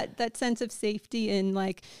 Yeah. That sense of safety and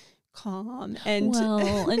like calm. And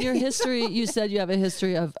and your history, you said you have a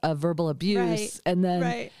history of verbal abuse. Right. And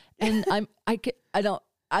then, and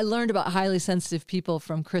I learned about highly sensitive people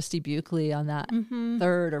from Christy Buckley on that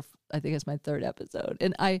I think it's my third episode.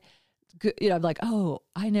 And I'm like, oh,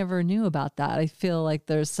 I never knew about that. I feel like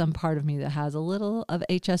there's some part of me that has a little of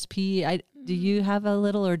HSP. Do you have a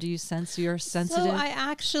little, or do you sense you're sensitive?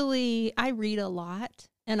 So I read a lot,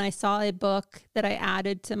 and I saw a book that I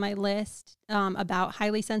added to my list about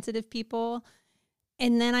highly sensitive people.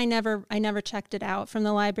 And then I never checked it out from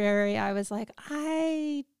the library. I was like,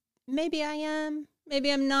 maybe I am,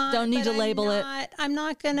 maybe I'm not. Don't need to label it. I'm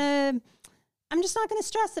just not going to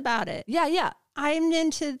stress about it. Yeah. Yeah. I'm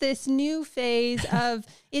into this new phase of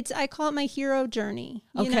I call it my hero journey.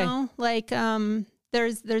 You know, like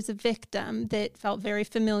there's a victim that felt very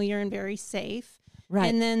familiar and very safe. Right.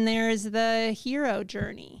 And then there's the hero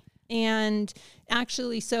journey. And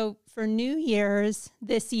actually, so for New Year's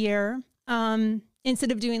this year,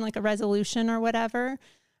 instead of doing like a resolution or whatever,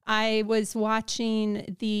 I was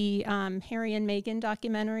watching the Harry and Meghan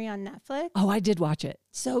documentary on Netflix. Oh, I did watch it.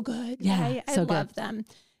 So good. Yeah, I love them.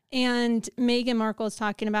 And Meghan Markle is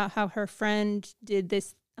talking about how her friend did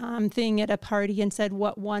this thing at a party and said,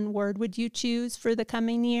 what one word would you choose for the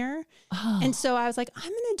coming year? Oh. And so I was like, I'm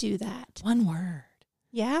going to do that. One word.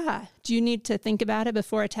 Yeah. Do you need to think about it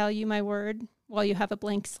before I tell you my word while you have a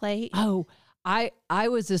blank slate? Oh, I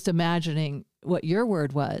was just imagining what your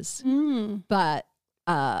word was, but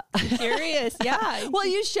curious. Yeah. Well,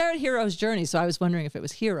 you shared hero's journey, so I was wondering if it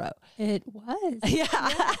was hero. It was.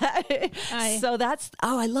 Yeah. So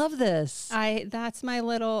I love this. That's my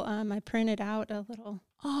little, I printed out a little,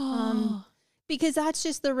 Oh. Because that's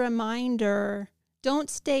just the reminder. Don't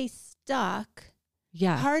stay stuck.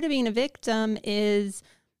 Yeah. Part of being a victim is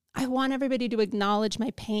I want everybody to acknowledge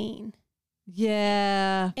my pain.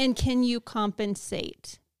 Yeah. And can you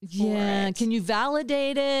compensate? Yeah. it. Can you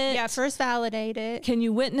validate it? Yeah, first validate it. Can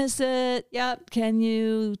you witness it? Yep. Can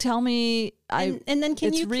you tell me And then can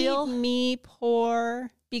it's you real? keep me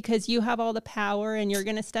poor because you have all the power and you're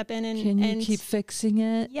going to step in and Can you and keep fixing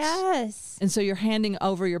it? Yes. And so you're handing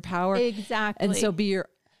over your power. Exactly. And so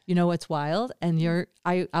you know what's wild? And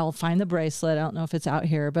I'll find the bracelet. I don't know if it's out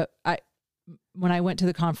here, but when I went to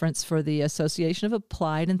the conference for the Association of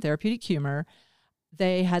Applied and Therapeutic Humor,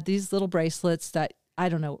 they had these little bracelets that, I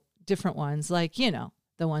don't know, different ones, like, you know,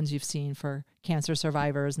 the ones you've seen for cancer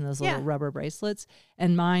survivors and those little rubber bracelets.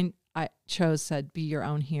 And mine, I chose, said, be your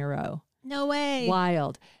own hero. No way.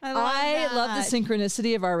 Wild. I love the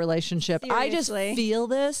synchronicity of our relationship. Seriously. I just feel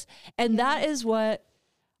this. And that is what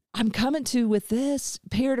I'm coming to with this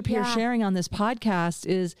peer-to-peer sharing on this podcast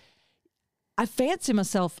is I fancy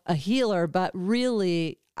myself a healer, but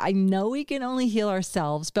really I know we can only heal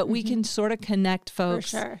ourselves, but we can sort of connect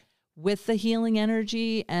folks with the healing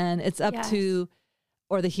energy, and it's up to,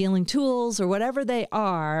 or the healing tools or whatever they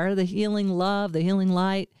are, the healing love, the healing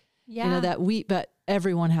light, you know, but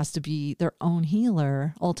everyone has to be their own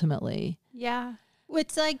healer ultimately. Yeah.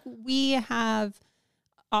 It's like we have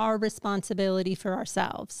our responsibility for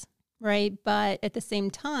ourselves, right? But at the same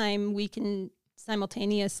time, we can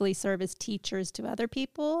simultaneously serve as teachers to other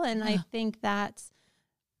people. And I think that's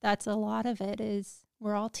a lot of it is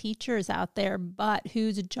we're all teachers out there, but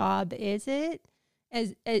whose job is it?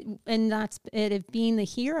 And that's it of being the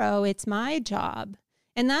hero. It's my job.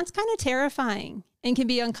 And that's kind of terrifying and can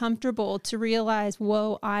be uncomfortable to realize,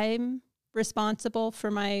 whoa, I'm responsible for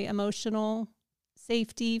my emotional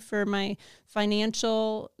safety, for my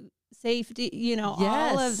financial safety, you know,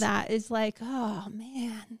 all of that is like, oh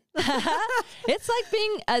man. It's like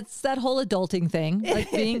it's that whole adulting thing,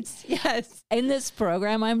 like being in this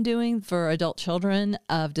program I'm doing for adult children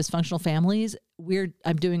of dysfunctional families.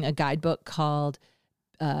 I'm doing a guidebook called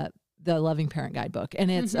the Loving Parent Guidebook, and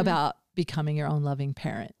it's about becoming your own loving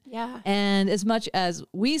parent. Yeah. And as much as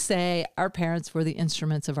we say our parents were the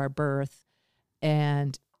instruments of our birth,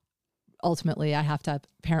 and ultimately I have to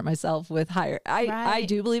parent myself with I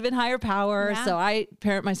do believe in higher power. So I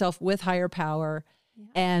parent myself with higher power.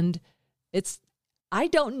 And I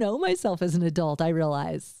don't know myself as an adult. I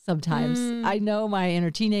realize sometimes I know my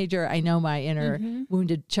inner teenager. I know my inner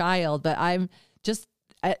wounded child, but I'm just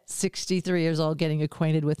at 63 years old getting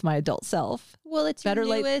acquainted with my adult self. Well, it's your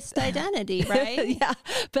newest identity, right?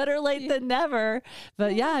 Better late than never.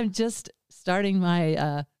 But I'm just starting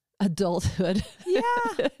my adulthood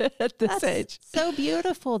at this age. So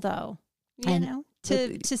beautiful though, you know,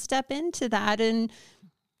 to step into that, and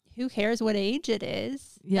who cares what age it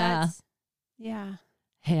is?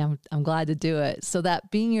 Hey, I'm glad to do it. So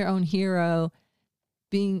that being your own hero,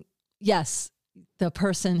 being the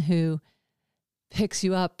person who picks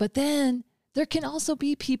you up, but then there can also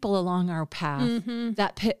be people along our path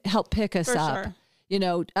that help pick us up. Sure. You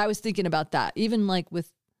know, I was thinking about that, even like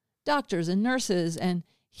with doctors and nurses and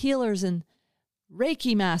healers and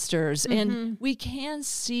Reiki masters, and we can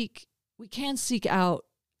seek out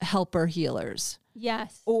helper healers.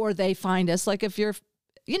 Yes. Or they find us. Like if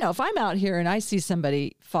I'm out here and I see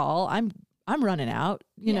somebody fall, I'm running out,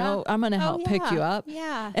 you know, I'm going to help pick you up.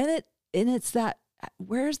 Yeah. And it's that,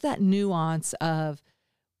 where's that nuance of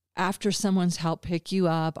after someone's helped pick you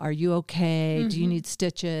up, are you okay? Do you need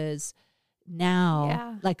stitches?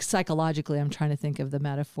 Now, like psychologically, I'm trying to think of the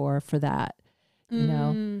metaphor for that, you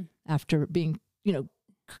know, after being, you know,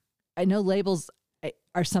 I know labels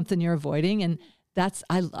are something you're avoiding, and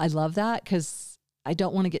I love that because I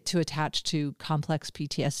don't want to get too attached to complex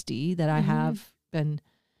PTSD that I have been,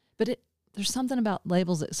 but there's something about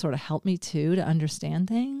labels that sort of help me too to understand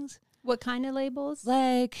things. What kind of labels?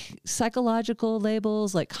 Like psychological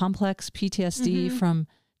labels, like complex PTSD from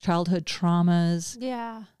childhood traumas.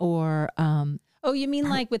 Yeah. Or oh, you mean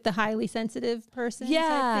like with the highly sensitive person?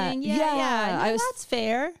 Type thing? Yeah. That's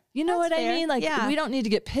fair. You know what I mean? Like we don't need to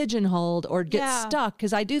get pigeonholed or get stuck,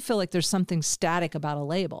 because I do feel like there's something static about a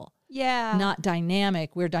label. Yeah. Not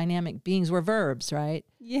dynamic. We're dynamic beings. We're verbs, right?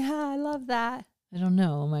 Yeah, I love that. I don't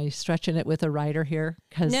know. Am I stretching it with a writer here?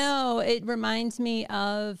 No, it reminds me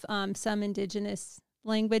of some indigenous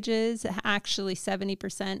languages. Actually,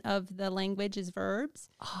 70% of the language is verbs,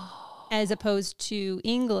 as opposed to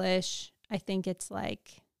English. I think it's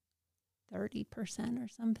like 30% or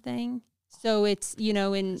something. So it's, you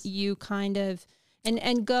know, and you kind of,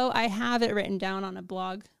 and go, I have it written down on a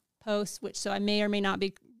blog post, so I may or may not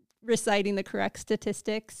be reciting the correct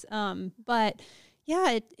statistics. But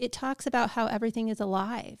yeah, it talks about how everything is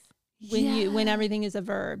alive when everything is a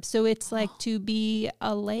verb. So it's like to be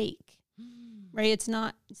a lake, right? It's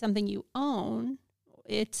not something you own.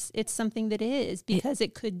 it's something that is, because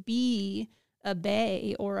it could be a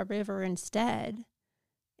bay or a river instead.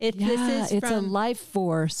 It's a life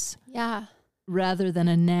force. Yeah. Rather than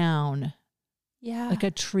a noun. Yeah. Like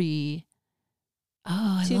a tree.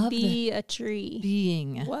 Oh, I to love be a tree.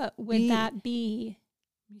 being. What would that be?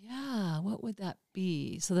 Yeah, what would that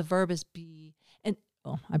be? So the verb is be. And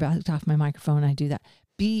I backed off my microphone. I do that.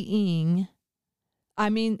 Being. I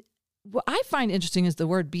mean, what I find interesting is the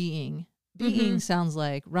word being. Being sounds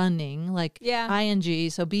like running, like ing.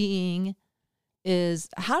 So being is,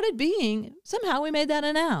 how did being, somehow we made that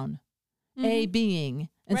a noun. A being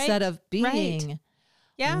instead of being. Right.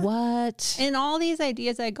 Yeah. What? And all these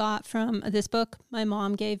ideas I got from this book my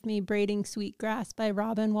mom gave me, Braiding Sweetgrass by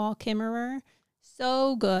Robin Wall Kimmerer.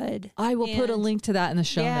 So good. I will put a link to that in the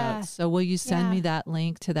show notes. So will you send me that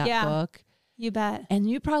link to that book? You bet. And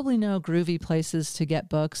you probably know groovy places to get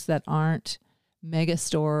books that aren't mega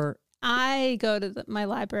store. I go to my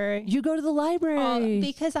library. You go to the library.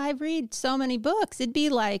 Because I read so many books. It'd be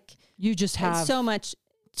like, you just have so much.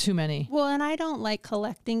 Too many. Well, and I don't like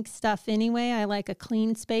collecting stuff anyway. I like a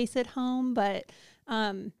clean space at home, but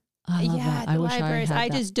I love that. the I wish libraries. I I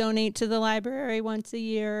just donate to the library once a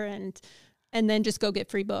year and then just go get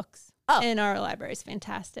free books. And our library is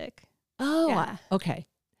fantastic. Oh, yeah. Okay.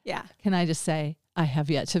 Yeah. Can I just say, I have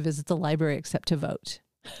yet to visit the library except to vote.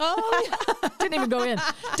 Oh, yeah. Didn't even go in.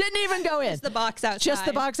 Just the box outside. Just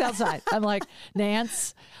the box outside. I'm like,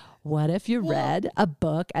 Nance, what if you read a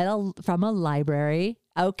book from a library?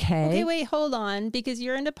 Okay, wait, hold on. Because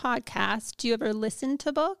you're into podcasts. Do you ever listen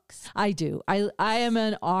to books? I do. I am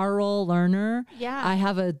an oral learner. Yeah. I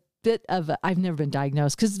have a bit of, I've never been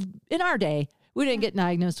diagnosed because in our day, we didn't get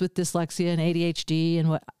diagnosed with dyslexia and ADHD and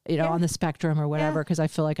what, on the spectrum or whatever, because I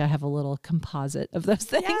feel like I have a little composite of those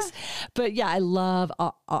things. Yeah. But yeah, I love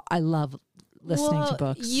listening to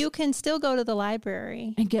books. You can still go to the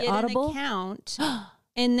library and get Audible? an account.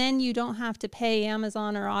 And then you don't have to pay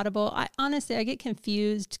Amazon or Audible. Honestly, I get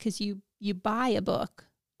confused because you buy a book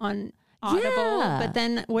on Audible, but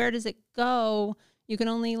then where does it go? You can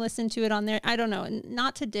only listen to it on there. I don't know.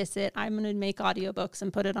 Not to diss it. I'm going to make audiobooks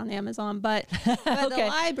and put it on Amazon. But the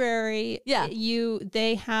library,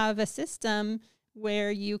 they have a system where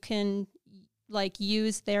you can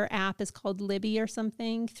use their app is called Libby or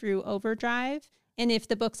something through Overdrive. And if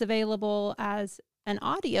the book's available as an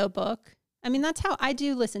audiobook, I mean, that's how I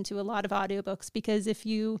do listen to a lot of audiobooks, because if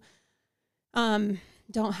you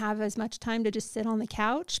don't have as much time to just sit on the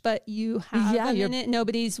couch, but you have a minute,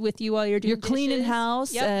 nobody's with you while you're doing dishes. Cleaning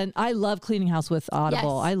house. And I love cleaning house with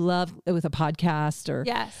Audible. Yes. I love it with a podcast. Or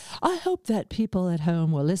I hope that people at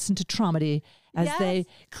home will listen to Traumedy as they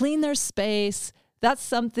clean their space. That's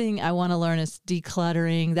something I want to learn, is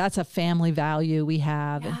decluttering. That's a family value we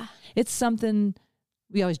have. Yeah. It's something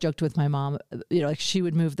we always joked with my mom, like she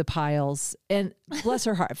would move the piles, and bless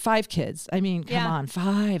her heart, 5 kids. I mean, come on,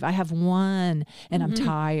 5. I have 1 and I'm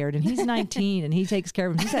tired, and he's 19 and he takes care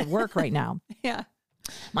of him. He's at work right now. Yeah.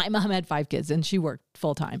 My mom had 5 kids and she worked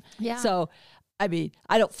full time. Yeah. So, I mean,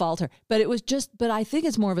 I don't fault her, but but I think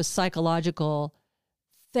it's more of a psychological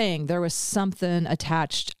thing. There was something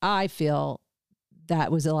attached, I feel,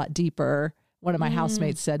 that was a lot deeper. One of my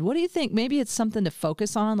housemates said, what do you think? Maybe it's something to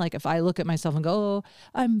focus on. Like if I look at myself and go, oh,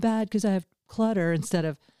 I'm bad because I have clutter, instead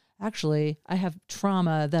of actually I have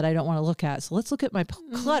trauma that I don't want to look at. So let's look at my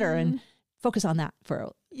clutter and focus on that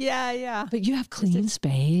for Yeah. But you have clean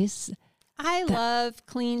space. I love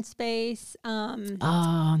clean space.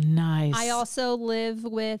 Oh, nice. I also live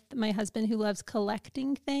with my husband who loves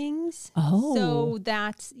collecting things. Oh. So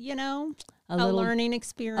that's, a learning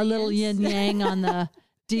experience. A little yin yang on the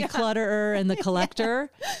declutterer and the collector.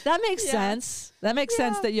 That makes sense. That makes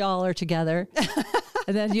sense that y'all are together.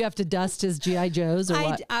 And then you have to dust his G.I. Joes or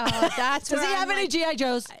what? That's Does he have any G.I.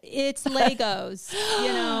 Joes? It's Legos,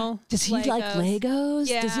 Does he like Legos?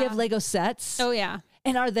 Yeah. Does he have Lego sets? Oh, yeah.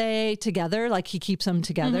 And are they together? Like he keeps them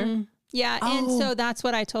together? Mm-hmm. Yeah. And so that's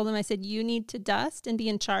what I told him. I said, you need to dust and be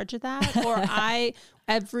in charge of that. Or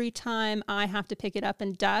every time I have to pick it up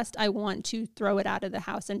and dust, I want to throw it out of the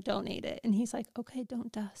house and donate it. And he's like, okay,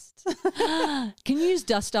 don't dust. Can you use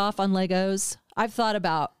dust off on Legos? I've thought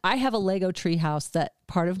about, I have a Lego tree house that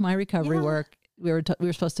part of my recovery work, we were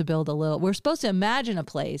supposed to build we're supposed to imagine a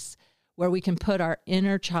place where we can put our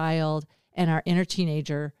inner child and our inner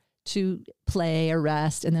teenager to play or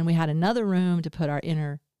rest. And then we had another room to put our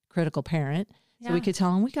inner critical parent. So we could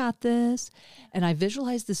tell them, we got this. And I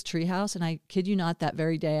visualized this treehouse, and I kid you not, that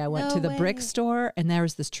very day I went to the brick store, and there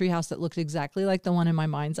was this treehouse that looked exactly like the one in my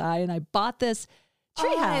mind's eye. And I bought this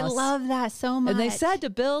treehouse. I love that so much. And they said to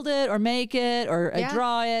build it or make it or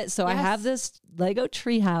draw it. So I have this Lego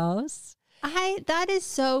treehouse. That is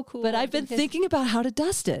so cool. But I've been thinking about how to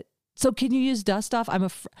dust it. So can you use dust off?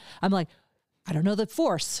 I'm like, I don't know the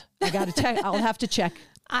force. I got to check. I'll have to check.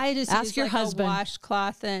 I just ask use your like husband. a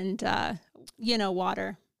washcloth and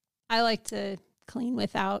water. I like to clean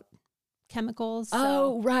without chemicals.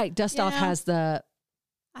 Oh, right. Dust off has the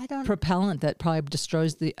propellant that probably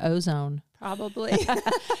destroys the ozone. Probably. Maybe I'll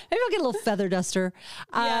get a little feather duster.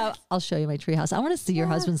 Yeah. I'll show you my treehouse. I want to see your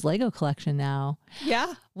husband's Lego collection now.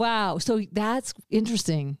 Yeah. Wow. So that's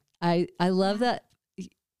interesting. I love that,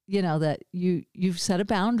 that you've set a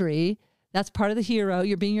boundary. That's part of the hero.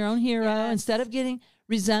 You're being your own hero. Yes. Instead of getting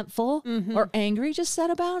resentful or angry, just set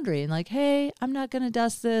a boundary and like, hey, I'm not going to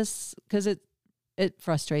dust this because it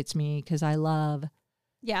frustrates me because I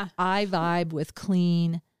vibe with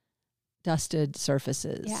clean, dusted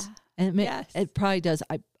surfaces. Yeah. And it probably does.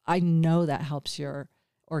 I know that helps your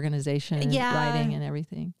organization and writing and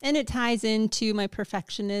everything. And it ties into my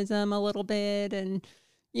perfectionism a little bit and,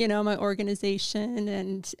 my organization.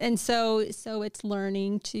 And so it's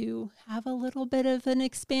learning to have a little bit of an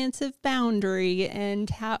expansive boundary and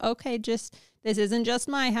this isn't just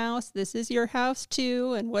my house. This is your house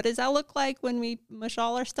too. And what does that look like when we mush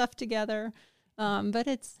all our stuff together? But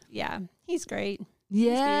he's great.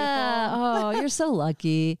 Yeah. Oh, you're so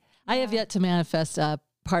lucky. I have yet to manifest a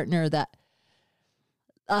partner that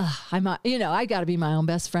I got to be my own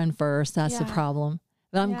best friend first. That's the problem.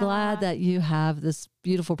 But I'm glad that you have this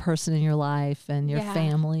beautiful person in your life and your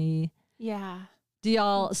family. Yeah.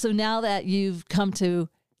 So now that you've come to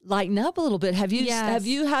lighten up a little bit, have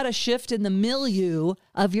you had a shift in the milieu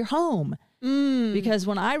of your home? Because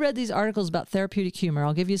when I read these articles about therapeutic humor,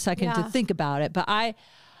 I'll give you a second to think about it, but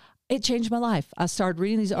it changed my life. I started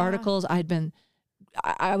reading these articles.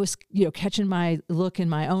 I was, catching my look in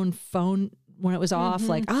my own phone when it was off,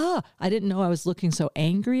 like, I didn't know I was looking so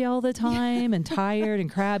angry all the time and tired and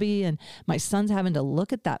crabby. And my son's having to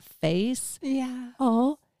look at that face. Yeah.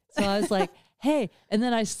 Oh, so I was like, hey, and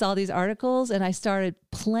then I saw these articles and I started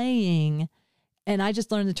playing and I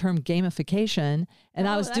just learned the term gamification and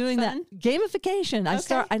I was doing fun. that gamification.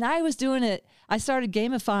 I was doing it. I started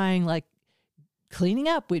gamifying, like cleaning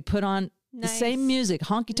up. We'd put on the same music,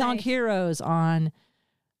 Honky Tonk Heroes on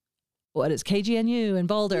what is KGNU in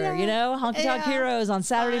Boulder, Honky Tonk Heroes on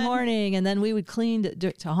Saturday morning. And then we would clean to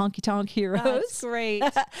Honky Tonk Heroes. That's great.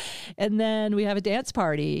 And then we have a dance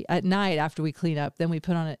party at night after we clean up. Then we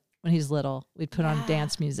put on it when he's little, we'd put on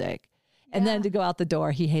dance music. And then to go out the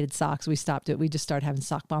door, he hated socks. We stopped it. We just started having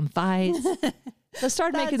sock bomb fights. So I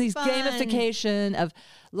started making these gamification of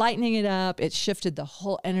lightening it up. It shifted the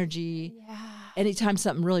whole energy. Yeah. Anytime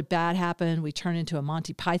something really bad happened, we turn into a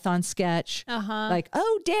Monty Python sketch. Like,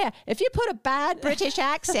 oh dear, if you put a bad British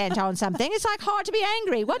accent on something, it's like hard to be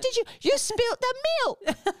angry. What did you spilt the milk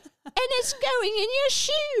and it's going in your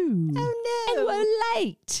shoe. Oh no. And we're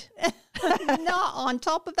late. Not on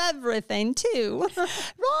top of everything too.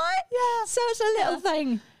 Right? Yeah. So it's a little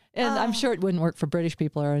thing. And I'm sure it wouldn't work for British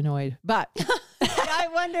people who are annoyed, but I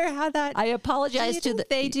wonder how that. I apologize to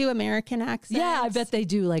they do American accents. Yeah, I bet they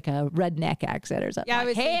do like a redneck accent or something. Yeah, like, I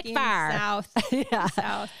was thinking fire. South. Yeah.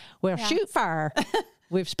 South. Well, shoot fire.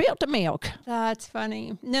 We've spilt the milk. That's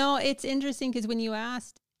funny. No, it's interesting because when you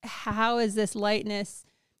asked, how is this lightness,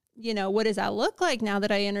 what does that look like now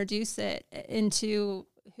that I introduce it into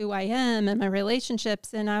who I am and my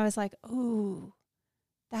relationships? And I was like, ooh.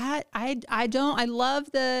 That I love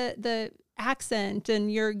the accent and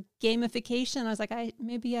your gamification. I was like,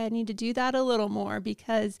 maybe I need to do that a little more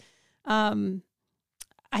because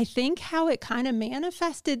I think how it kind of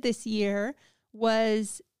manifested this year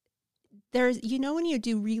was there's, when you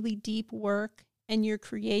do really deep work and you're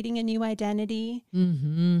creating a new identity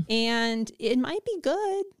and it might be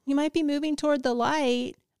good. You might be moving toward the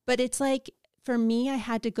light, but it's like, for me, I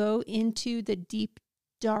had to go into the deep,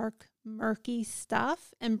 dark, murky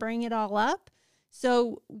stuff and bring it all up.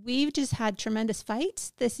 So we've just had tremendous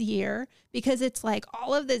fights this year because it's like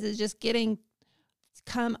all of this is just getting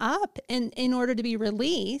come up in order to be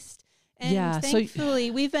released. And thankfully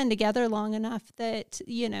we've been together long enough that,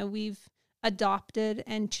 we've adopted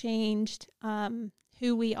and changed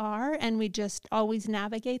who we are and we just always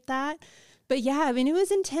navigate that. But yeah, I mean, it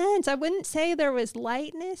was intense. I wouldn't say there was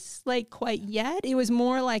lightness like quite yet. It was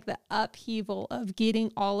more like the upheaval of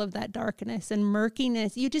getting all of that darkness and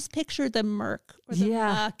murkiness. You just picture the murk or the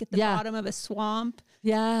muck at the bottom of a swamp.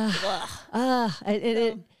 Yeah.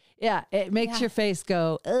 Yeah, it makes your face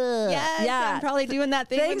go, ugh. Yes, yeah. I'm probably doing that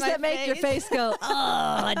thing Things with my that make your face go, oh,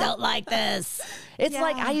 I don't like this. It's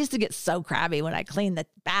like I used to get so crabby when I cleaned the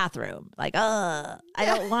bathroom. Like, I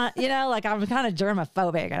don't want, like I'm kind of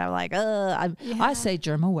germophobic. And I'm like, I say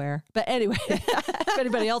germ aware. But anyway, if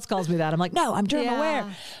anybody else calls me that, I'm like, no, I'm germ aware.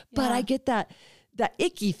 But I get that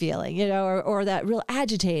icky feeling, or that real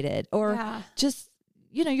agitated or just,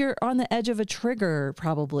 you're on the edge of a trigger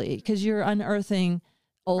probably because you're unearthing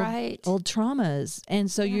old traumas.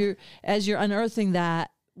 And so as you're unearthing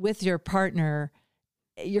that with your partner,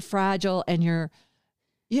 you're fragile and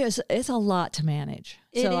it's a lot to manage.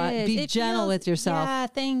 Be gentle with yourself. Yeah,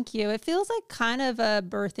 thank you. It feels like kind of a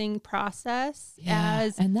birthing process.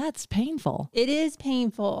 And that's painful. It is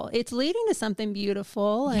painful. It's leading to something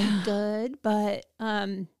beautiful and good. But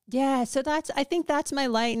so I think that's my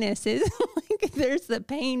lightness is like there's the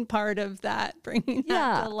pain part of that, bringing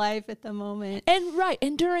that to life at the moment.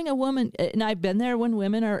 And during a woman, and I've been there when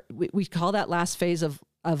women we call that last phase of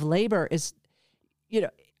labor is,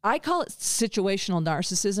 I call it situational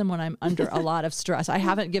narcissism when I'm under a lot of stress. I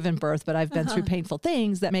haven't given birth, but I've been through painful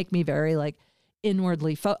things that make me very like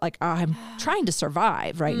inwardly, I'm trying to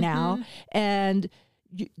survive right now. And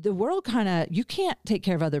the world you can't take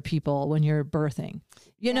care of other people when you're birthing.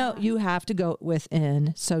 You have to go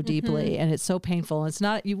within so deeply and it's so painful. It's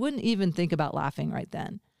not, you wouldn't even think about laughing right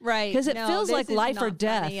then. Right. Because it feels like life or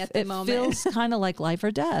death. It feels kind of like life or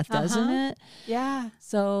death, doesn't it? Yeah.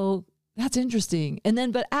 So that's interesting. And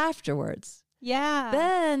then, but afterwards,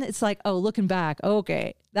 then it's like, oh, looking back,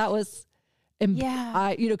 okay, that was,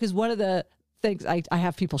 because one of the things I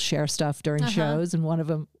have people share stuff during shows. And one of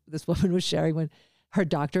them, this woman was sharing when her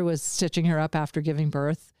doctor was stitching her up after giving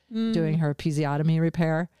birth, doing her episiotomy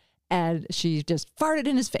repair. And she just farted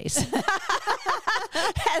in his face.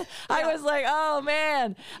 I was like, oh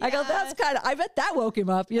man. I go, I bet that woke him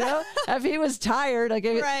up, if he was tired. Like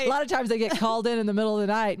a lot of times they get called in the middle of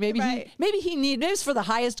the night. Maybe maybe it was for the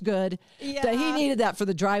highest good that he needed that for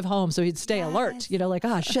the drive home. So he'd stay alert, like,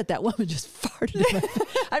 oh shit, that woman just farted.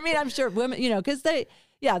 I mean, I'm sure women, because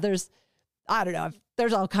there's, I don't know,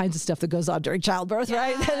 there's all kinds of stuff that goes on during childbirth,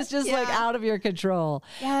 right? It's just like out of your control.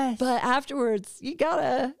 Yes. But afterwards you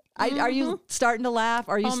gotta, are you starting to laugh?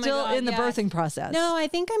 Are you still in the birthing process? No, I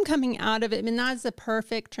think I'm coming out of it. I mean, that's a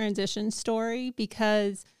perfect transition story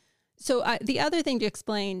because, the other thing to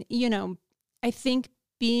explain, I think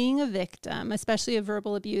being a victim, especially of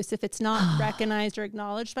verbal abuse, if it's not recognized or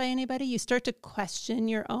acknowledged by anybody, you start to question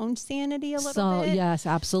your own sanity a little bit. Yes,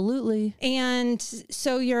 absolutely. And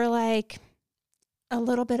so you're like a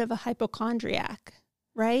little bit of a hypochondriac,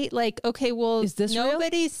 right? Like, okay, well, is this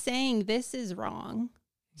nobody's saying this is wrong.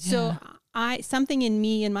 So something in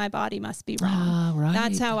me and my body must be wrong. Right.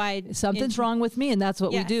 That's how something's wrong with me. And that's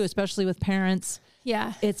what we do, especially with parents.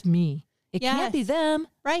 Yeah. It's me. It can't be them.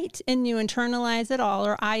 Right. And you internalize it all,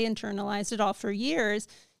 or I internalized it all for years.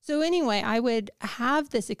 So anyway, I would have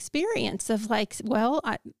this experience of like, well,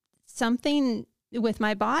 something with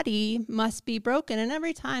my body must be broken. And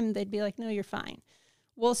every time they'd be like, no, you're fine.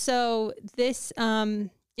 Well, so this,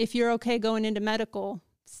 if you're okay going into medical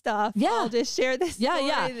stuff, I'll just share this.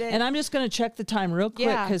 And I'm just going to check the time real quick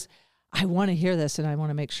because I want to hear this and I want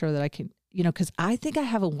to make sure that I can, because I think I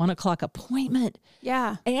have a 1:00 appointment.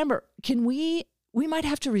 Yeah. Amber, we might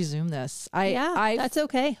have to resume this. That's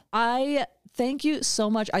okay. I thank you so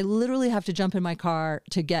much. I literally have to jump in my car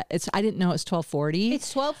to I didn't know it was 12:40.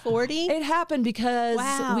 It's 12:40? It happened because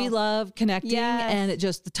we love connecting and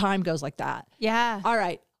the time goes like that. Yeah. All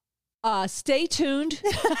right. Stay tuned.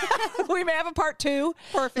 We may have a part 2.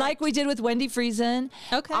 Perfect. Like we did with Wendy Friesen.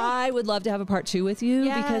 Okay. I would love to have a part 2 with you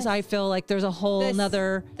because I feel like there's a whole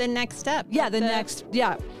nother... The next step.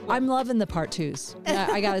 Yeah, I'm loving the part 2s.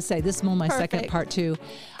 I got to say, this is my second part 2.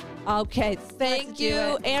 Okay. Thank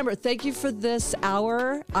you, Amber. Thank you for this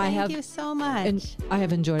hour. Thank you so much. And I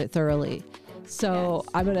have enjoyed it thoroughly. So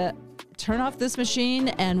I'm going to turn off this machine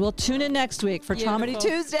and we'll tune in next week for Traumedy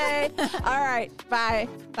Tuesday. All right. Bye.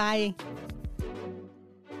 Bye.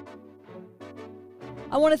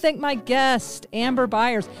 I want to thank my guest, Amber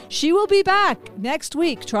Byers. She will be back next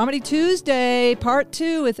week. Traumedy Tuesday, part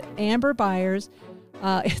 2 with Amber Byers.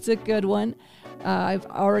 It's a good one. I've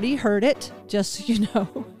already heard it, just so you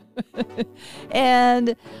know.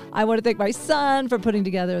 And I want to thank my son for putting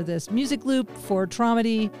together this music loop for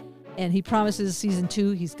Traumedy. And he promises season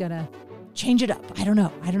 2, he's going to change it up. I don't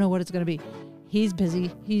know what it's going to be. He's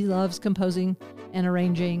busy. He loves composing and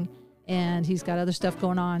arranging, and he's got other stuff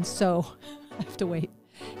going on. So I have to wait.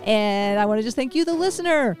 And I want to just thank you, the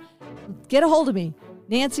listener. Get a hold of me.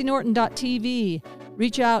 NancyNorton.tv.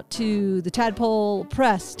 Reach out to the Tadpole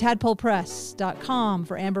Press, tadpolepress.com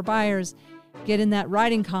for Amber Byers. Get in that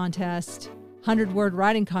writing contest, 100-word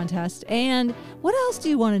writing contest. And what else do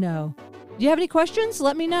you want to know? Do you have any questions?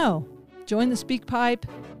 Let me know. Join the SpeakPipe.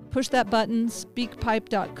 Push that button,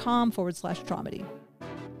 speakpipe.com/traumedy.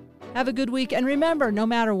 Have a good week. And remember, no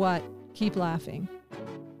matter what, keep laughing.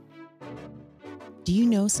 Do you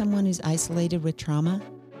know someone who's isolated with trauma?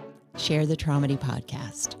 Share the Traumedy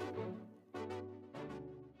podcast.